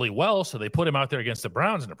did really well. So they put him out there against the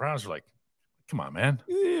Browns, and the Browns were like, "Come on, man.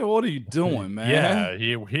 Yeah, what are you doing, man? Yeah,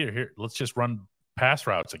 here. Let's just run pass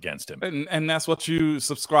routes against him." And that's what you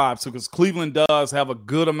subscribe to, because Cleveland does have a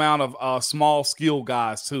good amount of small skill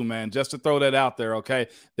guys too, man. Just to throw that out there, okay?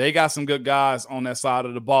 They got some good guys on that side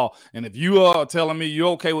of the ball. And if you are telling me you're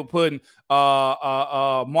okay with putting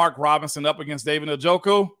Mark Robinson up against David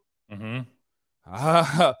Njoku,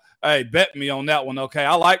 hey, bet me on that one, okay?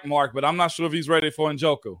 I like Mark, but I'm not sure if he's ready for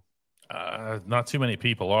Njoku. Not too many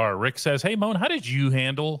people are. Rick says, "Hey, Moan, how did you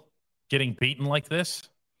handle getting beaten like this?"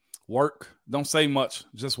 Work. Don't say much.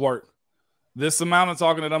 Just work. This amount of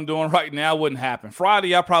talking that I'm doing right now wouldn't happen.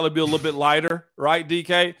 Friday, I'll probably be a little bit lighter, right,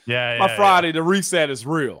 DK? Yeah. Friday, the reset is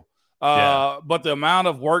real. But the amount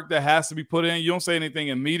of work that has to be put in, you don't say anything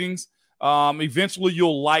in meetings. Eventually,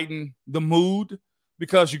 you'll lighten the mood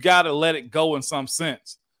because you got to let it go in some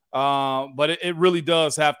sense. But it really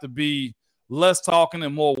does have to be less talking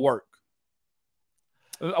and more work.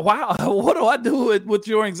 Wow, what do I do with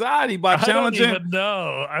your anxiety by challenging?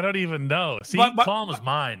 I don't even know. See, calm is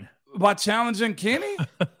mine. By challenging Kenny?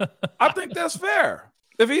 I think that's fair.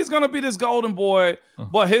 If he's going to be this golden boy,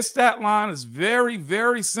 but his stat line is very,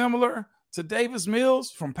 very similar to Davis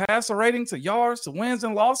Mills from passer rating to yards to wins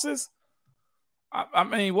and losses. I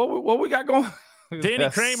mean, what we got going? Danny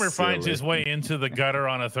Kramer finds his way into the gutter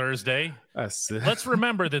on a Thursday. Let's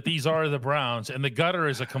remember that these are the Browns, and the gutter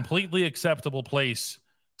is a completely acceptable place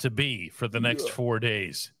to be for the next 4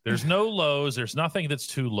 days. There's no lows. There's nothing that's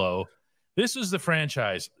too low. This is the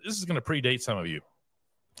franchise. This is going to predate some of you.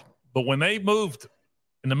 But when they moved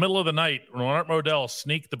in the middle of the night, Art Modell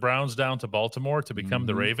sneaked the Browns down to Baltimore to become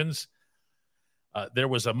the Ravens. There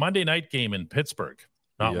was a Monday night game in Pittsburgh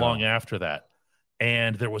not long after that.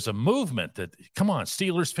 And there was a movement that, come on,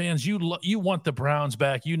 Steelers fans, you want the Browns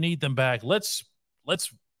back. You need them back. Let's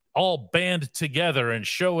all band together and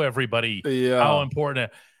show everybody how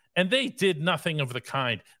important. And they did nothing of the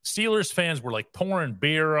kind. Steelers fans were like pouring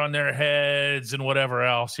beer on their heads and whatever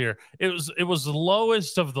else here. It was the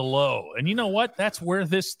lowest of the low. And you know what? That's where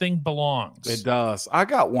this thing belongs. It does. I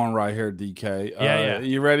got one right here, DK.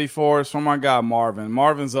 You ready for it? It's from my guy, Marvin.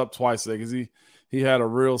 Marvin's up twice today because he had a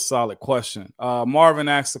real solid question. Marvin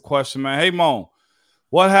asked the question, man, hey, Mo,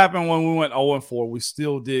 what happened when we went 0-4? We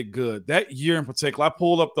still did good. That year in particular, I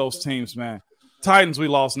pulled up those teams, man. Titans, we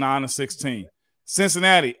lost 9-16.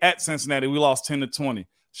 Cincinnati, we lost 10-20.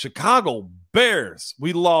 Chicago Bears,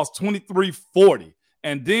 we lost 23-40.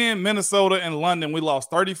 And then Minnesota and London, we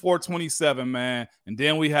lost 34-27, man. And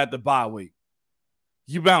then we had the bye week.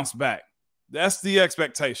 You bounce back. That's the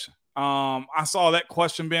expectation. I saw that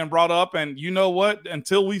question being brought up, and you know what?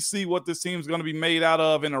 Until we see what this team is going to be made out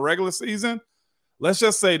of in a regular season, let's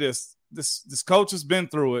just say this coach has been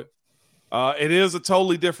through it. It is a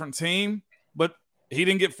totally different team, but he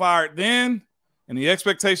didn't get fired then. And the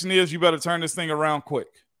expectation is you better turn this thing around quick.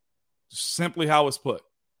 Simply how it's put.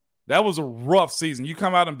 That was a rough season. You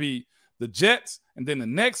come out and beat the Jets, and then the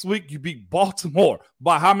next week you beat Baltimore.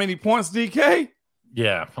 By how many points, DK?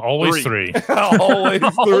 Yeah, always three. Always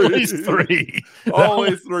three.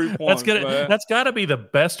 Always 3 points. That's got to be the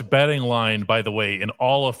best betting line, by the way, in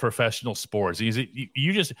all of professional sports.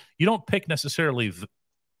 You don't pick necessarily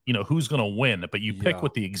who's going to win, but you pick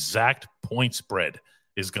what the exact point spread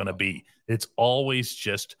is going to be. It's always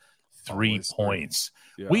just 3 points.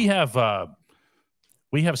 Yeah.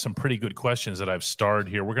 We have some pretty good questions that I've starred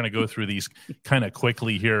here. We're going to go through these kind of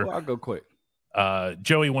quickly here. Well, I'll go quick.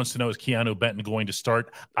 Joey wants to know, is Keanu Benton going to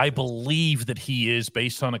start? I believe that he is,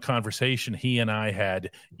 based on a conversation he and I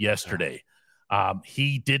had yesterday.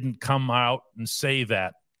 He didn't come out and say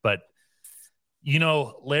that, but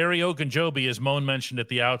Larry Ogunjobi, as Moan mentioned at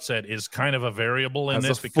the outset, is kind of a variable in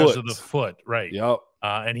this because of the foot, right? Yep.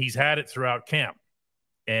 And he's had it throughout camp,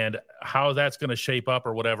 and how that's going to shape up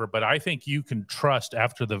or whatever. But I think you can trust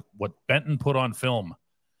after what Benton put on film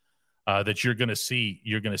that you're going to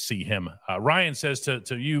see him. Ryan says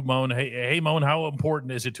to you, Moan, hey, Moan, how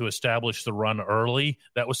important is it to establish the run early?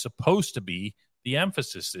 That was supposed to be the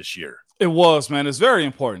emphasis this year. It was, man. It's very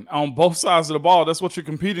important on both sides of the ball. That's what you're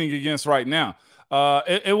competing against right now.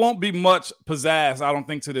 It won't be much pizzazz, I don't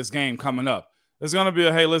think, to this game coming up. It's going to be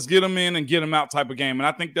hey, let's get them in and get them out type of game. And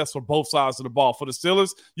I think that's for both sides of the ball. For the Steelers,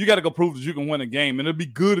 you got to go prove that you can win a game. And it'd be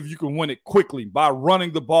good if you can win it quickly by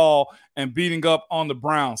running the ball and beating up on the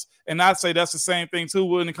Browns. And I'd say that's the same thing, too,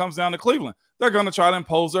 when it comes down to Cleveland. They're going to try to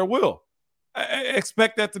impose their will. I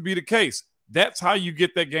expect that to be the case. That's how you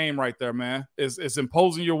get that game right there, man, is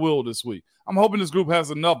imposing your will this week. I'm hoping this group has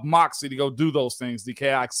enough moxie to go do those things,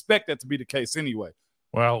 DK. I expect that to be the case anyway.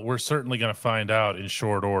 Well, we're certainly going to find out in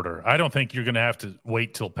short order. I don't think you're going to have to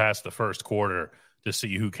wait till past the first quarter to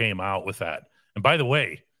see who came out with that. And by the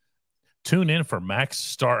way, tune in for Max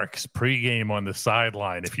Stark's pregame on the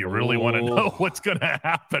sideline if you really want to know what's going to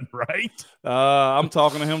happen, right? I'm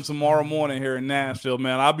talking to him tomorrow morning here in Nashville,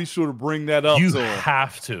 man. I'll be sure to bring that up. You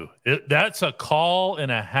have to. That's a call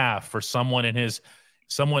and a half for someone in his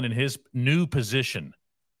new position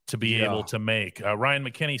to be able to make. Ryan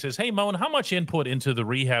McKinney says, hey, Moan, how much input into the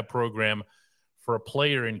rehab program for a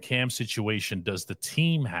player in Cam's situation does the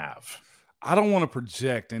team have? I don't want to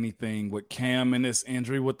project anything with Cam and this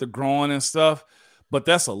injury with the groin and stuff, but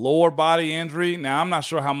that's a lower body injury. Now, I'm not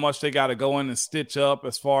sure how much they got to go in and stitch up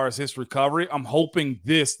as far as his recovery. I'm hoping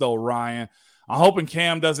this, though, Ryan. I'm hoping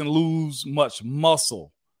Cam doesn't lose much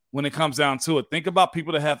muscle when it comes down to it. Think about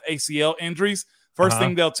people that have ACL injuries. First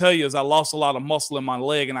thing they'll tell you is I lost a lot of muscle in my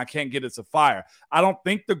leg and I can't get it to fire. I don't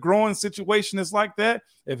think the groin situation is like that.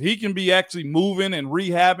 If he can be actually moving and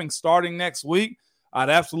rehabbing starting next week, I'd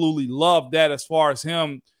absolutely love that as far as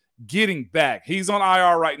him getting back. He's on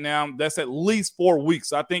IR right now. That's at least 4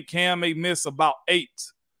 weeks. I think Cam may miss about 8.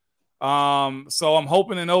 So I'm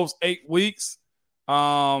hoping in those 8 weeks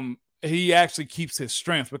he actually keeps his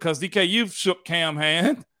strength because, DK, you've shook Cam's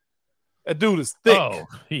hand. That dude is thick. Oh,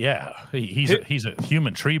 yeah. He's a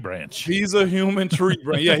human tree branch. He's a human tree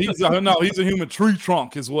branch. Yeah, he's a human tree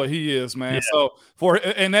trunk is what he is, man. Yeah. So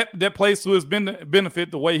that plays to his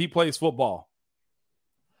benefit the way he plays football.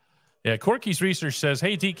 Yeah, Corky's research says,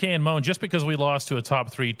 hey, DK and Moan, just because we lost to a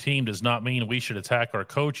top 3 team does not mean we should attack our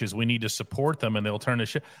coaches. We need to support them, and they'll turn to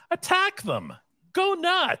shit. Attack them. Go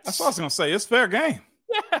nuts. That's what I was going to say. It's fair game.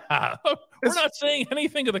 Yeah. We're not saying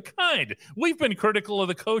anything of the kind. We've been critical of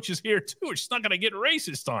the coaches here, too. We're just not going to get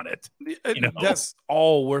racist on it. You know? That's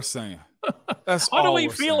all we're saying. How do we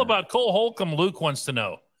feel about Cole Holcomb? Luke wants to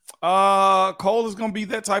know. Cole is going to be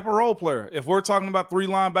that type of role player. If we're talking about 3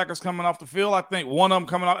 linebackers coming off the field, I think one of them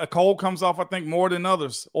coming off. Cole comes off, I think, more than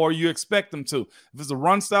others, or you expect him to. If it's a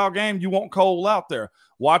run style game, you want Cole out there.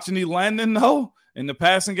 Watching he landing though in the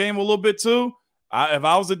passing game a little bit too. If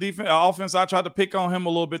I was a offense, I tried to pick on him a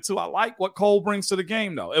little bit too. I like what Cole brings to the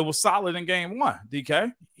game though. It was solid in game 1.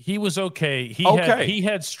 DK, he was okay. He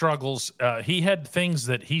had struggles. He had things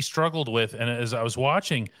that he struggled with, and as I was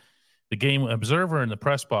watching. The game observer in the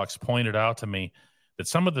press box pointed out to me that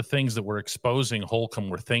some of the things that were exposing Holcomb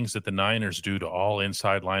were things that the Niners do to all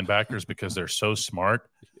inside linebackers because they're so smart.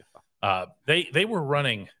 They were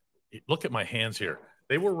running. Look at my hands here.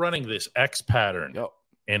 They were running this X pattern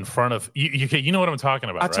in front of you. You know what I'm talking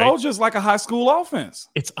about. I told you it's like a high school offense.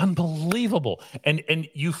 It's unbelievable, and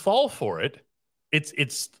you fall for it.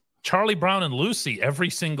 It's Charlie Brown and Lucy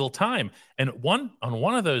every single time. And on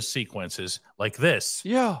one of those sequences like this.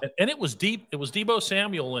 Yeah. And it was Deebo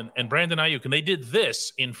Samuel and Brandon Ayuk. And they did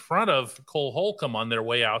this in front of Cole Holcomb on their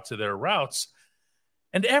way out to their routes.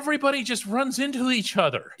 And everybody just runs into each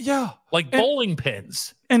other. Yeah. Like bowling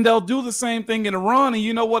pins. And they'll do the same thing in a run. And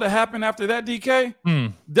you know what happened after that,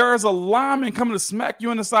 DK? There's a lineman coming to smack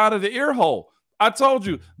you in the side of the ear hole. I told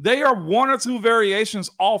you, they are 1 or 2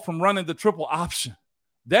 variations off from running the triple option.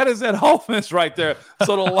 That is that offense right there.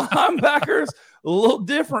 So the linebackers, a little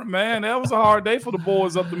different, man. That was a hard day for the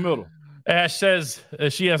boys up the middle. Ash says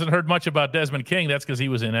she hasn't heard much about Desmond King. That's because he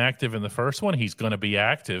was inactive in the first one. He's going to be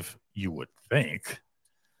active, you would think,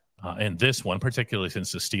 in this one, particularly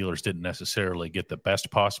since the Steelers didn't necessarily get the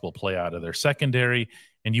best possible play out of their secondary.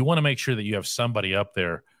 And you want to make sure that you have somebody up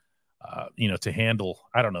there, to handle.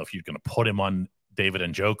 I don't know if you're going to put him on David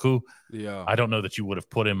Njoku. Yeah. I don't know that you would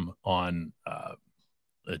have put him on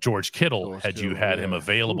George Kittle had you had him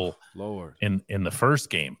available in the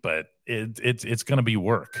first game, but it's going to be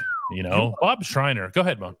work, Bob Schreiner, go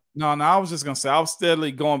ahead, Mon. No, I was just going to say, I was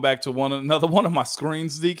steadily going back to another one of my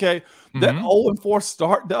screens, DK. That 0-4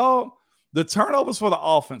 start, dog. The turnovers for the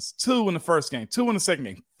offense, 2 in the first game, 2 in the second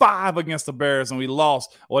game, 5 against the Bears, and we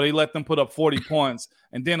lost, or they let them put up 40 points,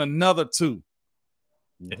 and then another 2.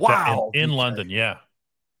 Wow. In London, yeah.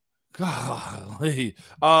 Golly.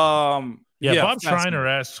 Bob Schreiner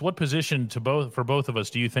asks, what position for both of us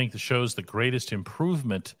do you think shows the greatest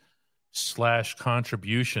improvement /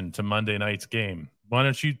 contribution to Monday night's game? Why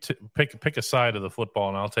don't you pick a side of the football,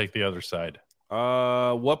 and I'll take the other side.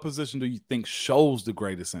 What position do you think shows the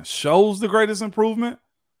greatest improvement?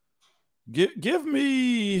 Give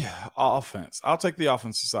me offense. I'll take the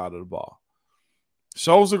offensive side of the ball.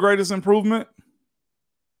 Shows the greatest improvement?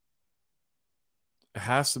 It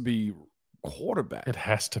has to be quarterback. It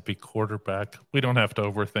has to be quarterback. We don't have to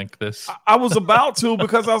overthink this. I was about to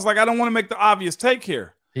because I was like, I don't want to make the obvious take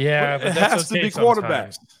here. Yeah, but it has to be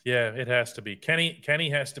quarterback. Yeah, it has to be. Kenny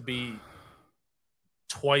has to be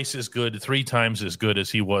twice as good, 3 times as good as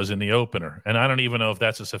he was in the opener. And I don't even know if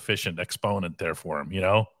that's a sufficient exponent there for him,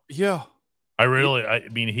 Yeah. I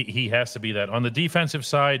mean, he has to be that. On the defensive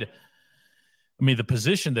side, I mean, the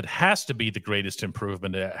position that has to be the greatest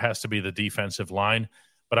improvement, it has to be the defensive line.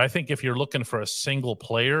 But I think if you're looking for a single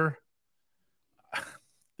player,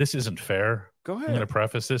 this isn't fair. Go ahead. I'm going to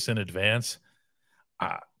preface this in advance.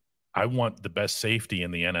 I want the best safety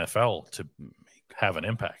in the NFL to have an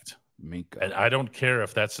impact. And I don't care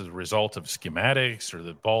if that's a result of schematics or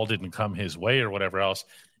the ball didn't come his way or whatever else.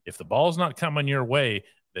 If the ball's not coming your way,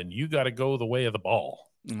 then you got to go the way of the ball.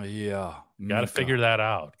 Yeah. Got to figure that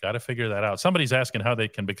out. Somebody's asking how they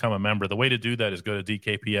can become a member. The way to do that is go to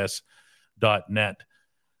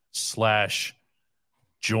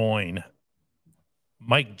dkps.net/join.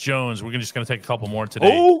 Mike Jones, we're just going to take a couple more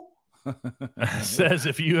today. Says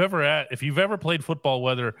if you've ever played football,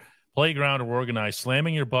 whether playground or organized,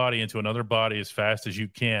 slamming your body into another body as fast as you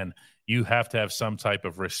can, you have to have some type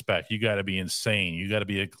of respect. You got to be insane. You got to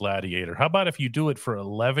be a gladiator. How about if you do it for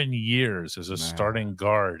 11 years as a starting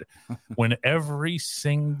guard, when every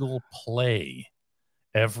single play,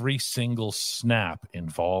 every single snap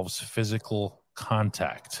involves physical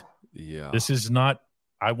contact? Yeah. This is not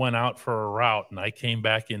I went out for a route and I came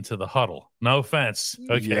back into the huddle. No offense.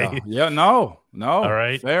 Okay. Yeah. No. All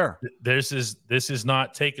right. Fair. This is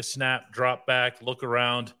not take a snap, drop back, look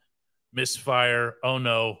around, misfire. Oh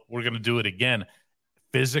no, we're going to do it again.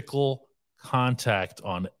 Physical contact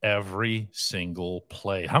on every single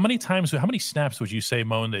play. How many snaps would you say,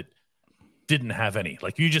 Moan, that didn't have any?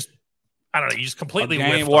 Like you just completely a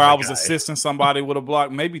game where I was assisting somebody with a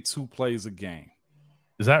block, maybe 2 plays a game.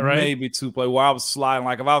 Is that right? Maybe 2 plays where I was sliding.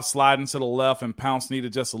 Like if I was sliding to the left and Pounce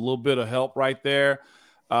needed just a little bit of help right there,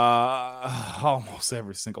 almost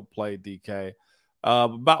every single play, DK.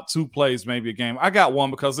 About 2 plays, maybe a game. I got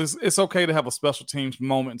one because it's okay to have a special teams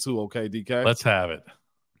moment too. Okay, DK. Let's have it.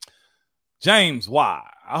 James, why?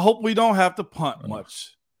 I hope we don't have to punt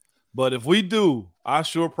much, but if we do, I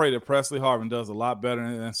sure pray that Presley Harvin does a lot better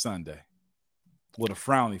than Sunday. With a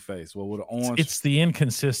frowny face, with an orange. It's the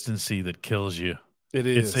inconsistency that kills you. It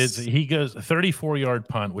is. He goes a 34-yard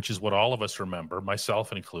punt, which is what all of us remember,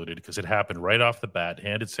 myself included, because it happened right off the bat,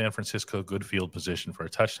 handed San Francisco good field position for a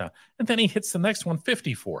touchdown. And then he hits the next one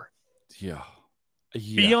 54. Yeah.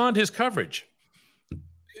 Beyond his coverage.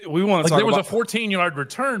 We want to talk there was about, a 14-yard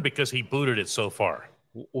return because he booted it so far.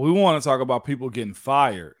 We want to talk about people getting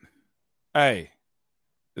fired. Hey,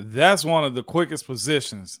 that's one of the quickest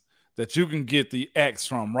positions that you can get the X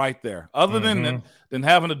from right there. Other than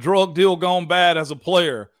having a drug deal gone bad as a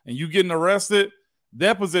player and you getting arrested,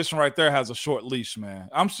 that position right there has a short leash, man.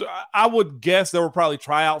 I'm sure I would guess there were probably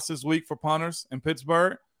tryouts this week for punters in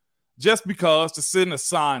Pittsburgh just because to sit and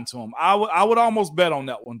assign to them. I would almost bet on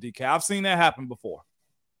that one, DK. I've seen that happen before.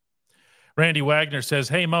 Randy Wagner says,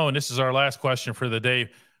 hey, Mo, and this is our last question for the day.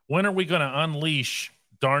 When are we going to unleash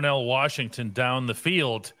Darnell Washington down the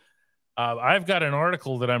field? I've got an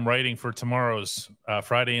article that I'm writing for tomorrow's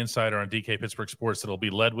Friday Insider on DK Pittsburgh Sports that'll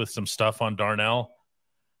be led with some stuff on Darnell.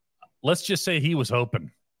 Let's just say he was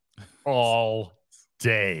open all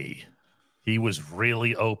day. He was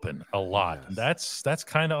really open a lot. Yes. That's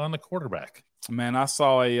kind of on the quarterback. Man, I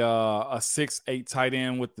saw a 6'8" tight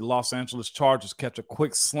end with the Los Angeles Chargers catch a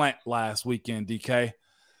quick slant last weekend, DK.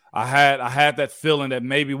 I had that feeling that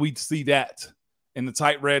maybe we'd see that in the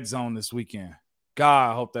tight red zone this weekend.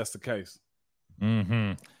 God, I hope that's the case.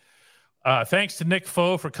 Thanks to Nick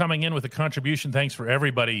Foe for coming in with a contribution. Thanks for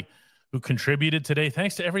everybody who contributed today.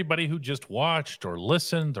 Thanks to everybody who just watched or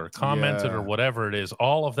listened or commented or whatever it is.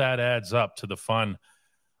 All of that adds up to the fun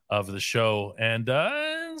of the show. And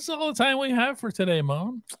that's all the time we have for today,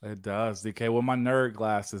 Moan. It does, DK, with my nerd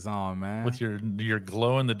glasses on, man. With your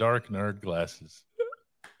glow-in-the-dark nerd glasses.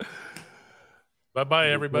 Bye-bye,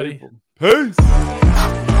 everybody. Peace.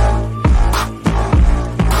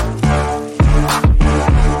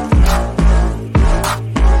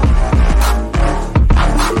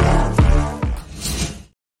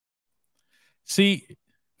 See,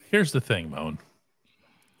 here's the thing, Moan.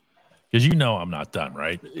 Because you know I'm not done,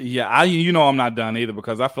 right? Yeah, I'm not done either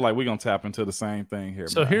because I feel like we're going to tap into the same thing here.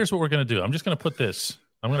 So here's what we're going to do. I'm just going to put this.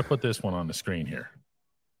 I'm going to put this one on the screen here.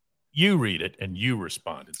 You read it and you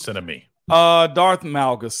respond instead of me. Darth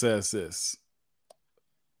Malga says this.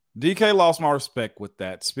 DK lost my respect with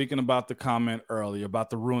that. Speaking about the comment earlier about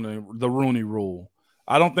the Rooney Rule.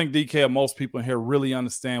 I don't think DK or most people in here really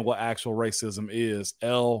understand what actual racism is.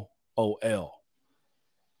 LOL.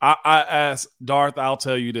 I asked Darth, I'll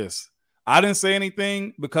tell you this. I didn't say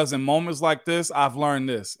anything because in moments like this, I've learned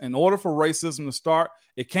this. In order for racism to start,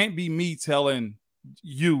 it can't be me telling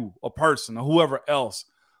you, a person, or whoever else,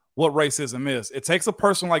 what racism is. It takes a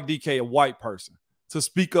person like DK, a white person, to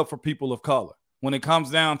speak up for people of color. When it comes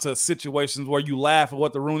down to situations where you laugh at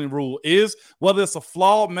what the Rooney Rule is, whether it's a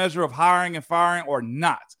flawed measure of hiring and firing or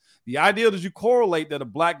not, the idea that you correlate that a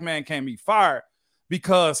black man can't be fired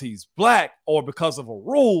because he's black or because of a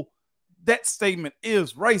rule, that statement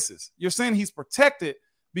is racist. You're saying he's protected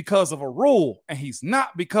because of a rule, and he's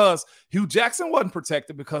not, because Hugh Jackson wasn't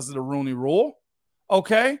protected because of the Rooney Rule.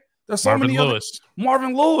 Okay? There's so many others.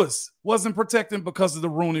 Marvin Lewis wasn't protected because of the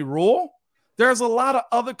Rooney Rule. There's a lot of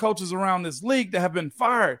other coaches around this league that have been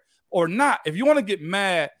fired or not. If you want to get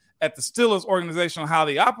mad at the Steelers organization on how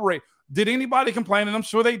they operate, did anybody complain? And I'm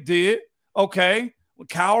sure they did. Okay. When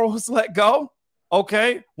Cowell was let go.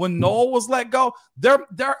 Okay. When Noel was let go.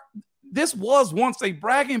 This was once a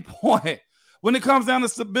bragging point when it comes down to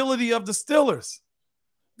stability of the Steelers.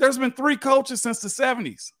 There's been 3 coaches since the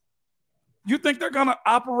 70s. You think they're going to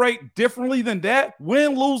operate differently than that?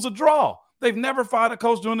 Win, lose, or draw. They've never fired a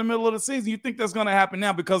coach during the middle of the season. You think that's going to happen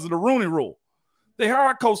now because of the Rooney Rule? They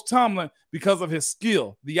hired Coach Tomlin because of his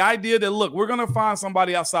skill. The idea that, look, we're going to find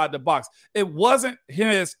somebody outside the box. It wasn't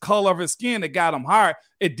his color of his skin that got him hired.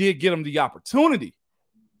 It did get him the opportunity.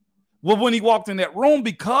 Well, when he walked in that room,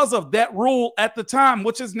 because of that rule at the time,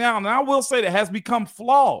 which is now, and I will say that has become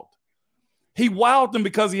flawed. He wowed them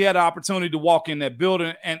because he had an opportunity to walk in that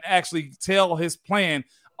building and actually tell his plan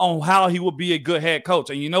on how he would be a good head coach.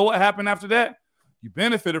 And you know what happened after that? You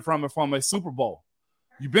benefited from it from a Super Bowl.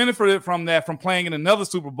 You benefited from that from playing in another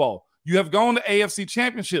Super Bowl. You have gone to AFC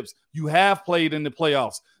championships. You have played in the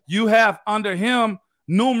playoffs. You have, under him,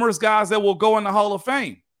 numerous guys that will go in the Hall of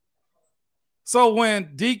Fame. So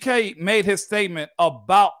when DK made his statement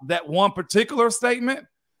about that one particular statement,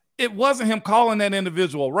 it wasn't him calling that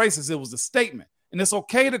individual racist. It was a statement. And it's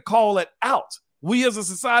okay to call it out. We as a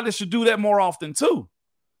society should do that more often too.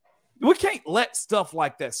 We can't let stuff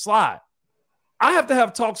like that slide. I have to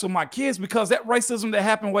have talks with my kids because that racism that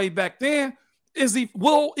happened way back then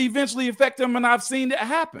will eventually affect them, and I've seen it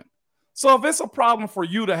happen. So if it's a problem for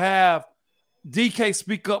you to have DK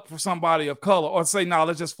speak up for somebody of color or say, no,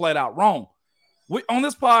 that's just flat out wrong. On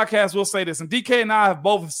this podcast, we'll say this, and DK and I have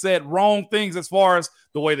both said wrong things as far as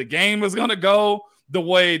the way the game is going to go, the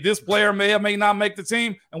way this player may or may not make the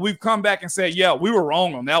team, and we've come back and said, yeah, we were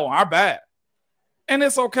wrong on that one. Our bad. And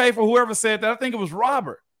it's okay for whoever said that. I think it was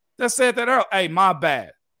Robert that said that earlier. Hey, my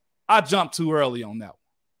bad. I jumped too early on that one.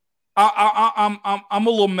 I'm a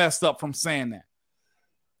little messed up from saying that.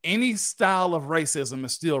 Any style of racism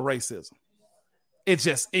is still racism. It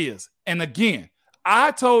just is. And again,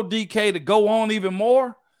 I told DK to go on even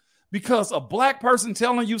more because a black person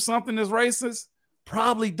telling you something is racist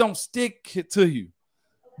probably don't stick to you.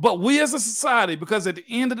 But we as a society, because at the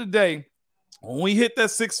end of the day, when we hit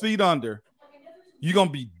that 6 feet under, you're going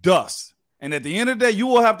to be dust. And at the end of the day, you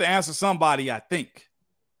will have to answer somebody, I think,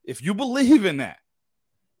 if you believe in that.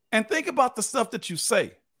 And think about the stuff that you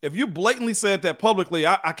say. If you blatantly said that publicly,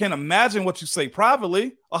 I can't imagine what you say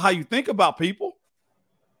privately or how you think about people.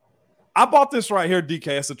 I bought this right here, DK.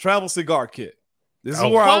 It's a travel cigar kit. This is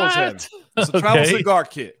where I was headed. It's a travel cigar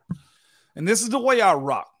kit. And this is the way I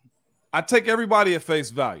rock. I take everybody at face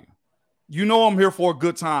value. You know I'm here for a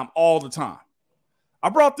good time all the time. I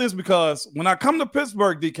brought this because when I come to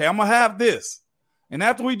Pittsburgh, DK, I'm going to have this. And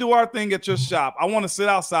after we do our thing at your shop, I want to sit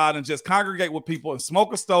outside and just congregate with people and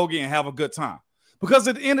smoke a stogie and have a good time. Because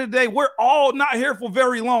at the end of the day, we're all not here for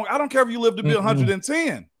very long. I don't care if you live to be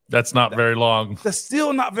 110. That's not very long. That's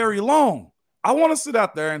still not very long. I want to sit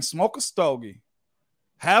out there and smoke a stogie,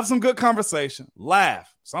 have some good conversation,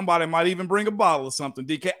 laugh. Somebody might even bring a bottle or something,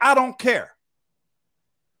 DK. I don't care.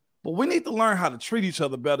 But we need to learn how to treat each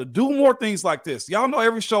other better. Do more things like this. Y'all know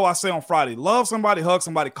every show I say on Friday, love somebody, hug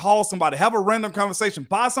somebody, call somebody, have a random conversation,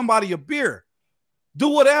 buy somebody a beer, do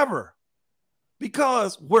whatever.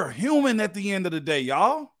 Because we're human at the end of the day,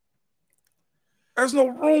 y'all. There's no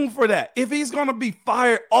room for that. If he's going to be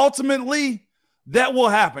fired, ultimately, that will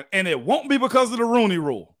happen. And it won't be because of the Rooney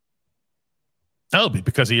Rule. That'll be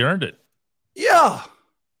because he earned it. Yeah.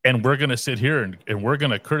 And we're going to sit here and we're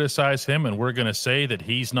going to criticize him and we're going to say that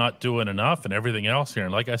he's not doing enough and everything else here.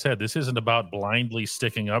 And like I said, this isn't about blindly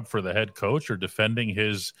sticking up for the head coach or defending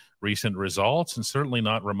his recent results, and certainly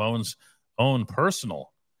not Ramon's own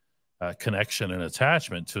personal connection and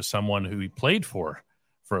attachment to someone who he played for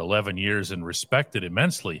 11 years and respected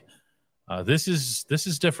immensely. This is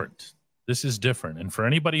different. This is different. And for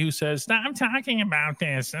anybody who says, "No, I'm talking about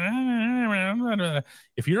this,"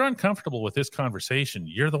 if you're uncomfortable with this conversation,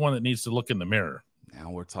 you're the one that needs to look in the mirror. Now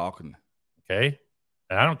we're talking. Okay?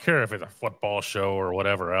 And I don't care if it's a football show or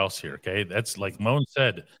whatever else here, okay? That's like Moan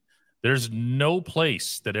said, there's no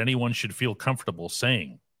place that anyone should feel comfortable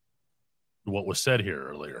saying what was said here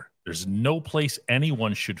earlier. There's no place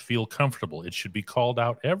anyone should feel comfortable. It should be called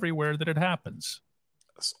out everywhere that it happens.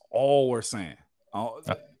 That's all we're saying.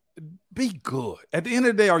 Be good. At the end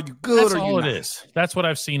of the day, are you good That's or all you it not? Is. That's what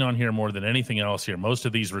I've seen on here more than anything else here. Most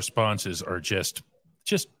of these responses are just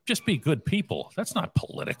be good people. That's not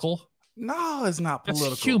political. No, it's not political.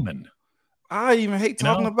 That's human. I even hate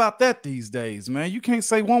talking about that these days, man. You can't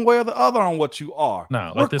say one way or the other on what you are.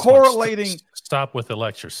 No, we're correlating. Stop with the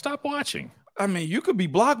lecture. Stop watching. I mean, you could be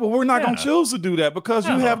blocked, but we're not going to choose to do that because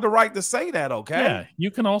you have the right to say that, okay? Yeah,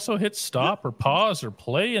 you can also hit stop or pause or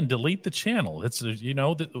play and delete the channel. It's,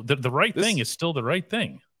 the right thing is still the right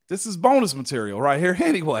thing. This is bonus material right here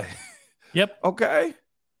anyway. Yep. Okay.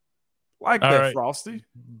 Like all that, right. Frosty.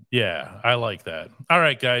 Yeah, I like that. All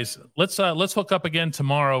right, guys, let's hook up again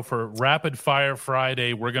tomorrow for Rapid Fire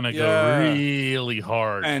Friday. We're gonna go really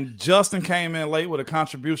hard. And Justin came in late with a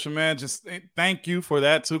contribution, man. Just thank you for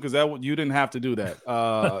that too, because you didn't have to do that.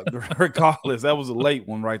 Regardless, that was a late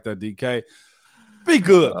one right there, DK. Be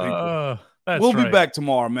good, people. We'll be back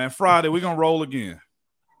tomorrow, man. Friday, we're gonna roll again.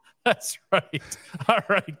 That's right. All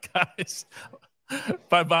right, guys.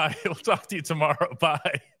 Bye-bye. We'll talk to you tomorrow.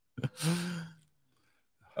 Bye.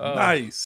 Nice.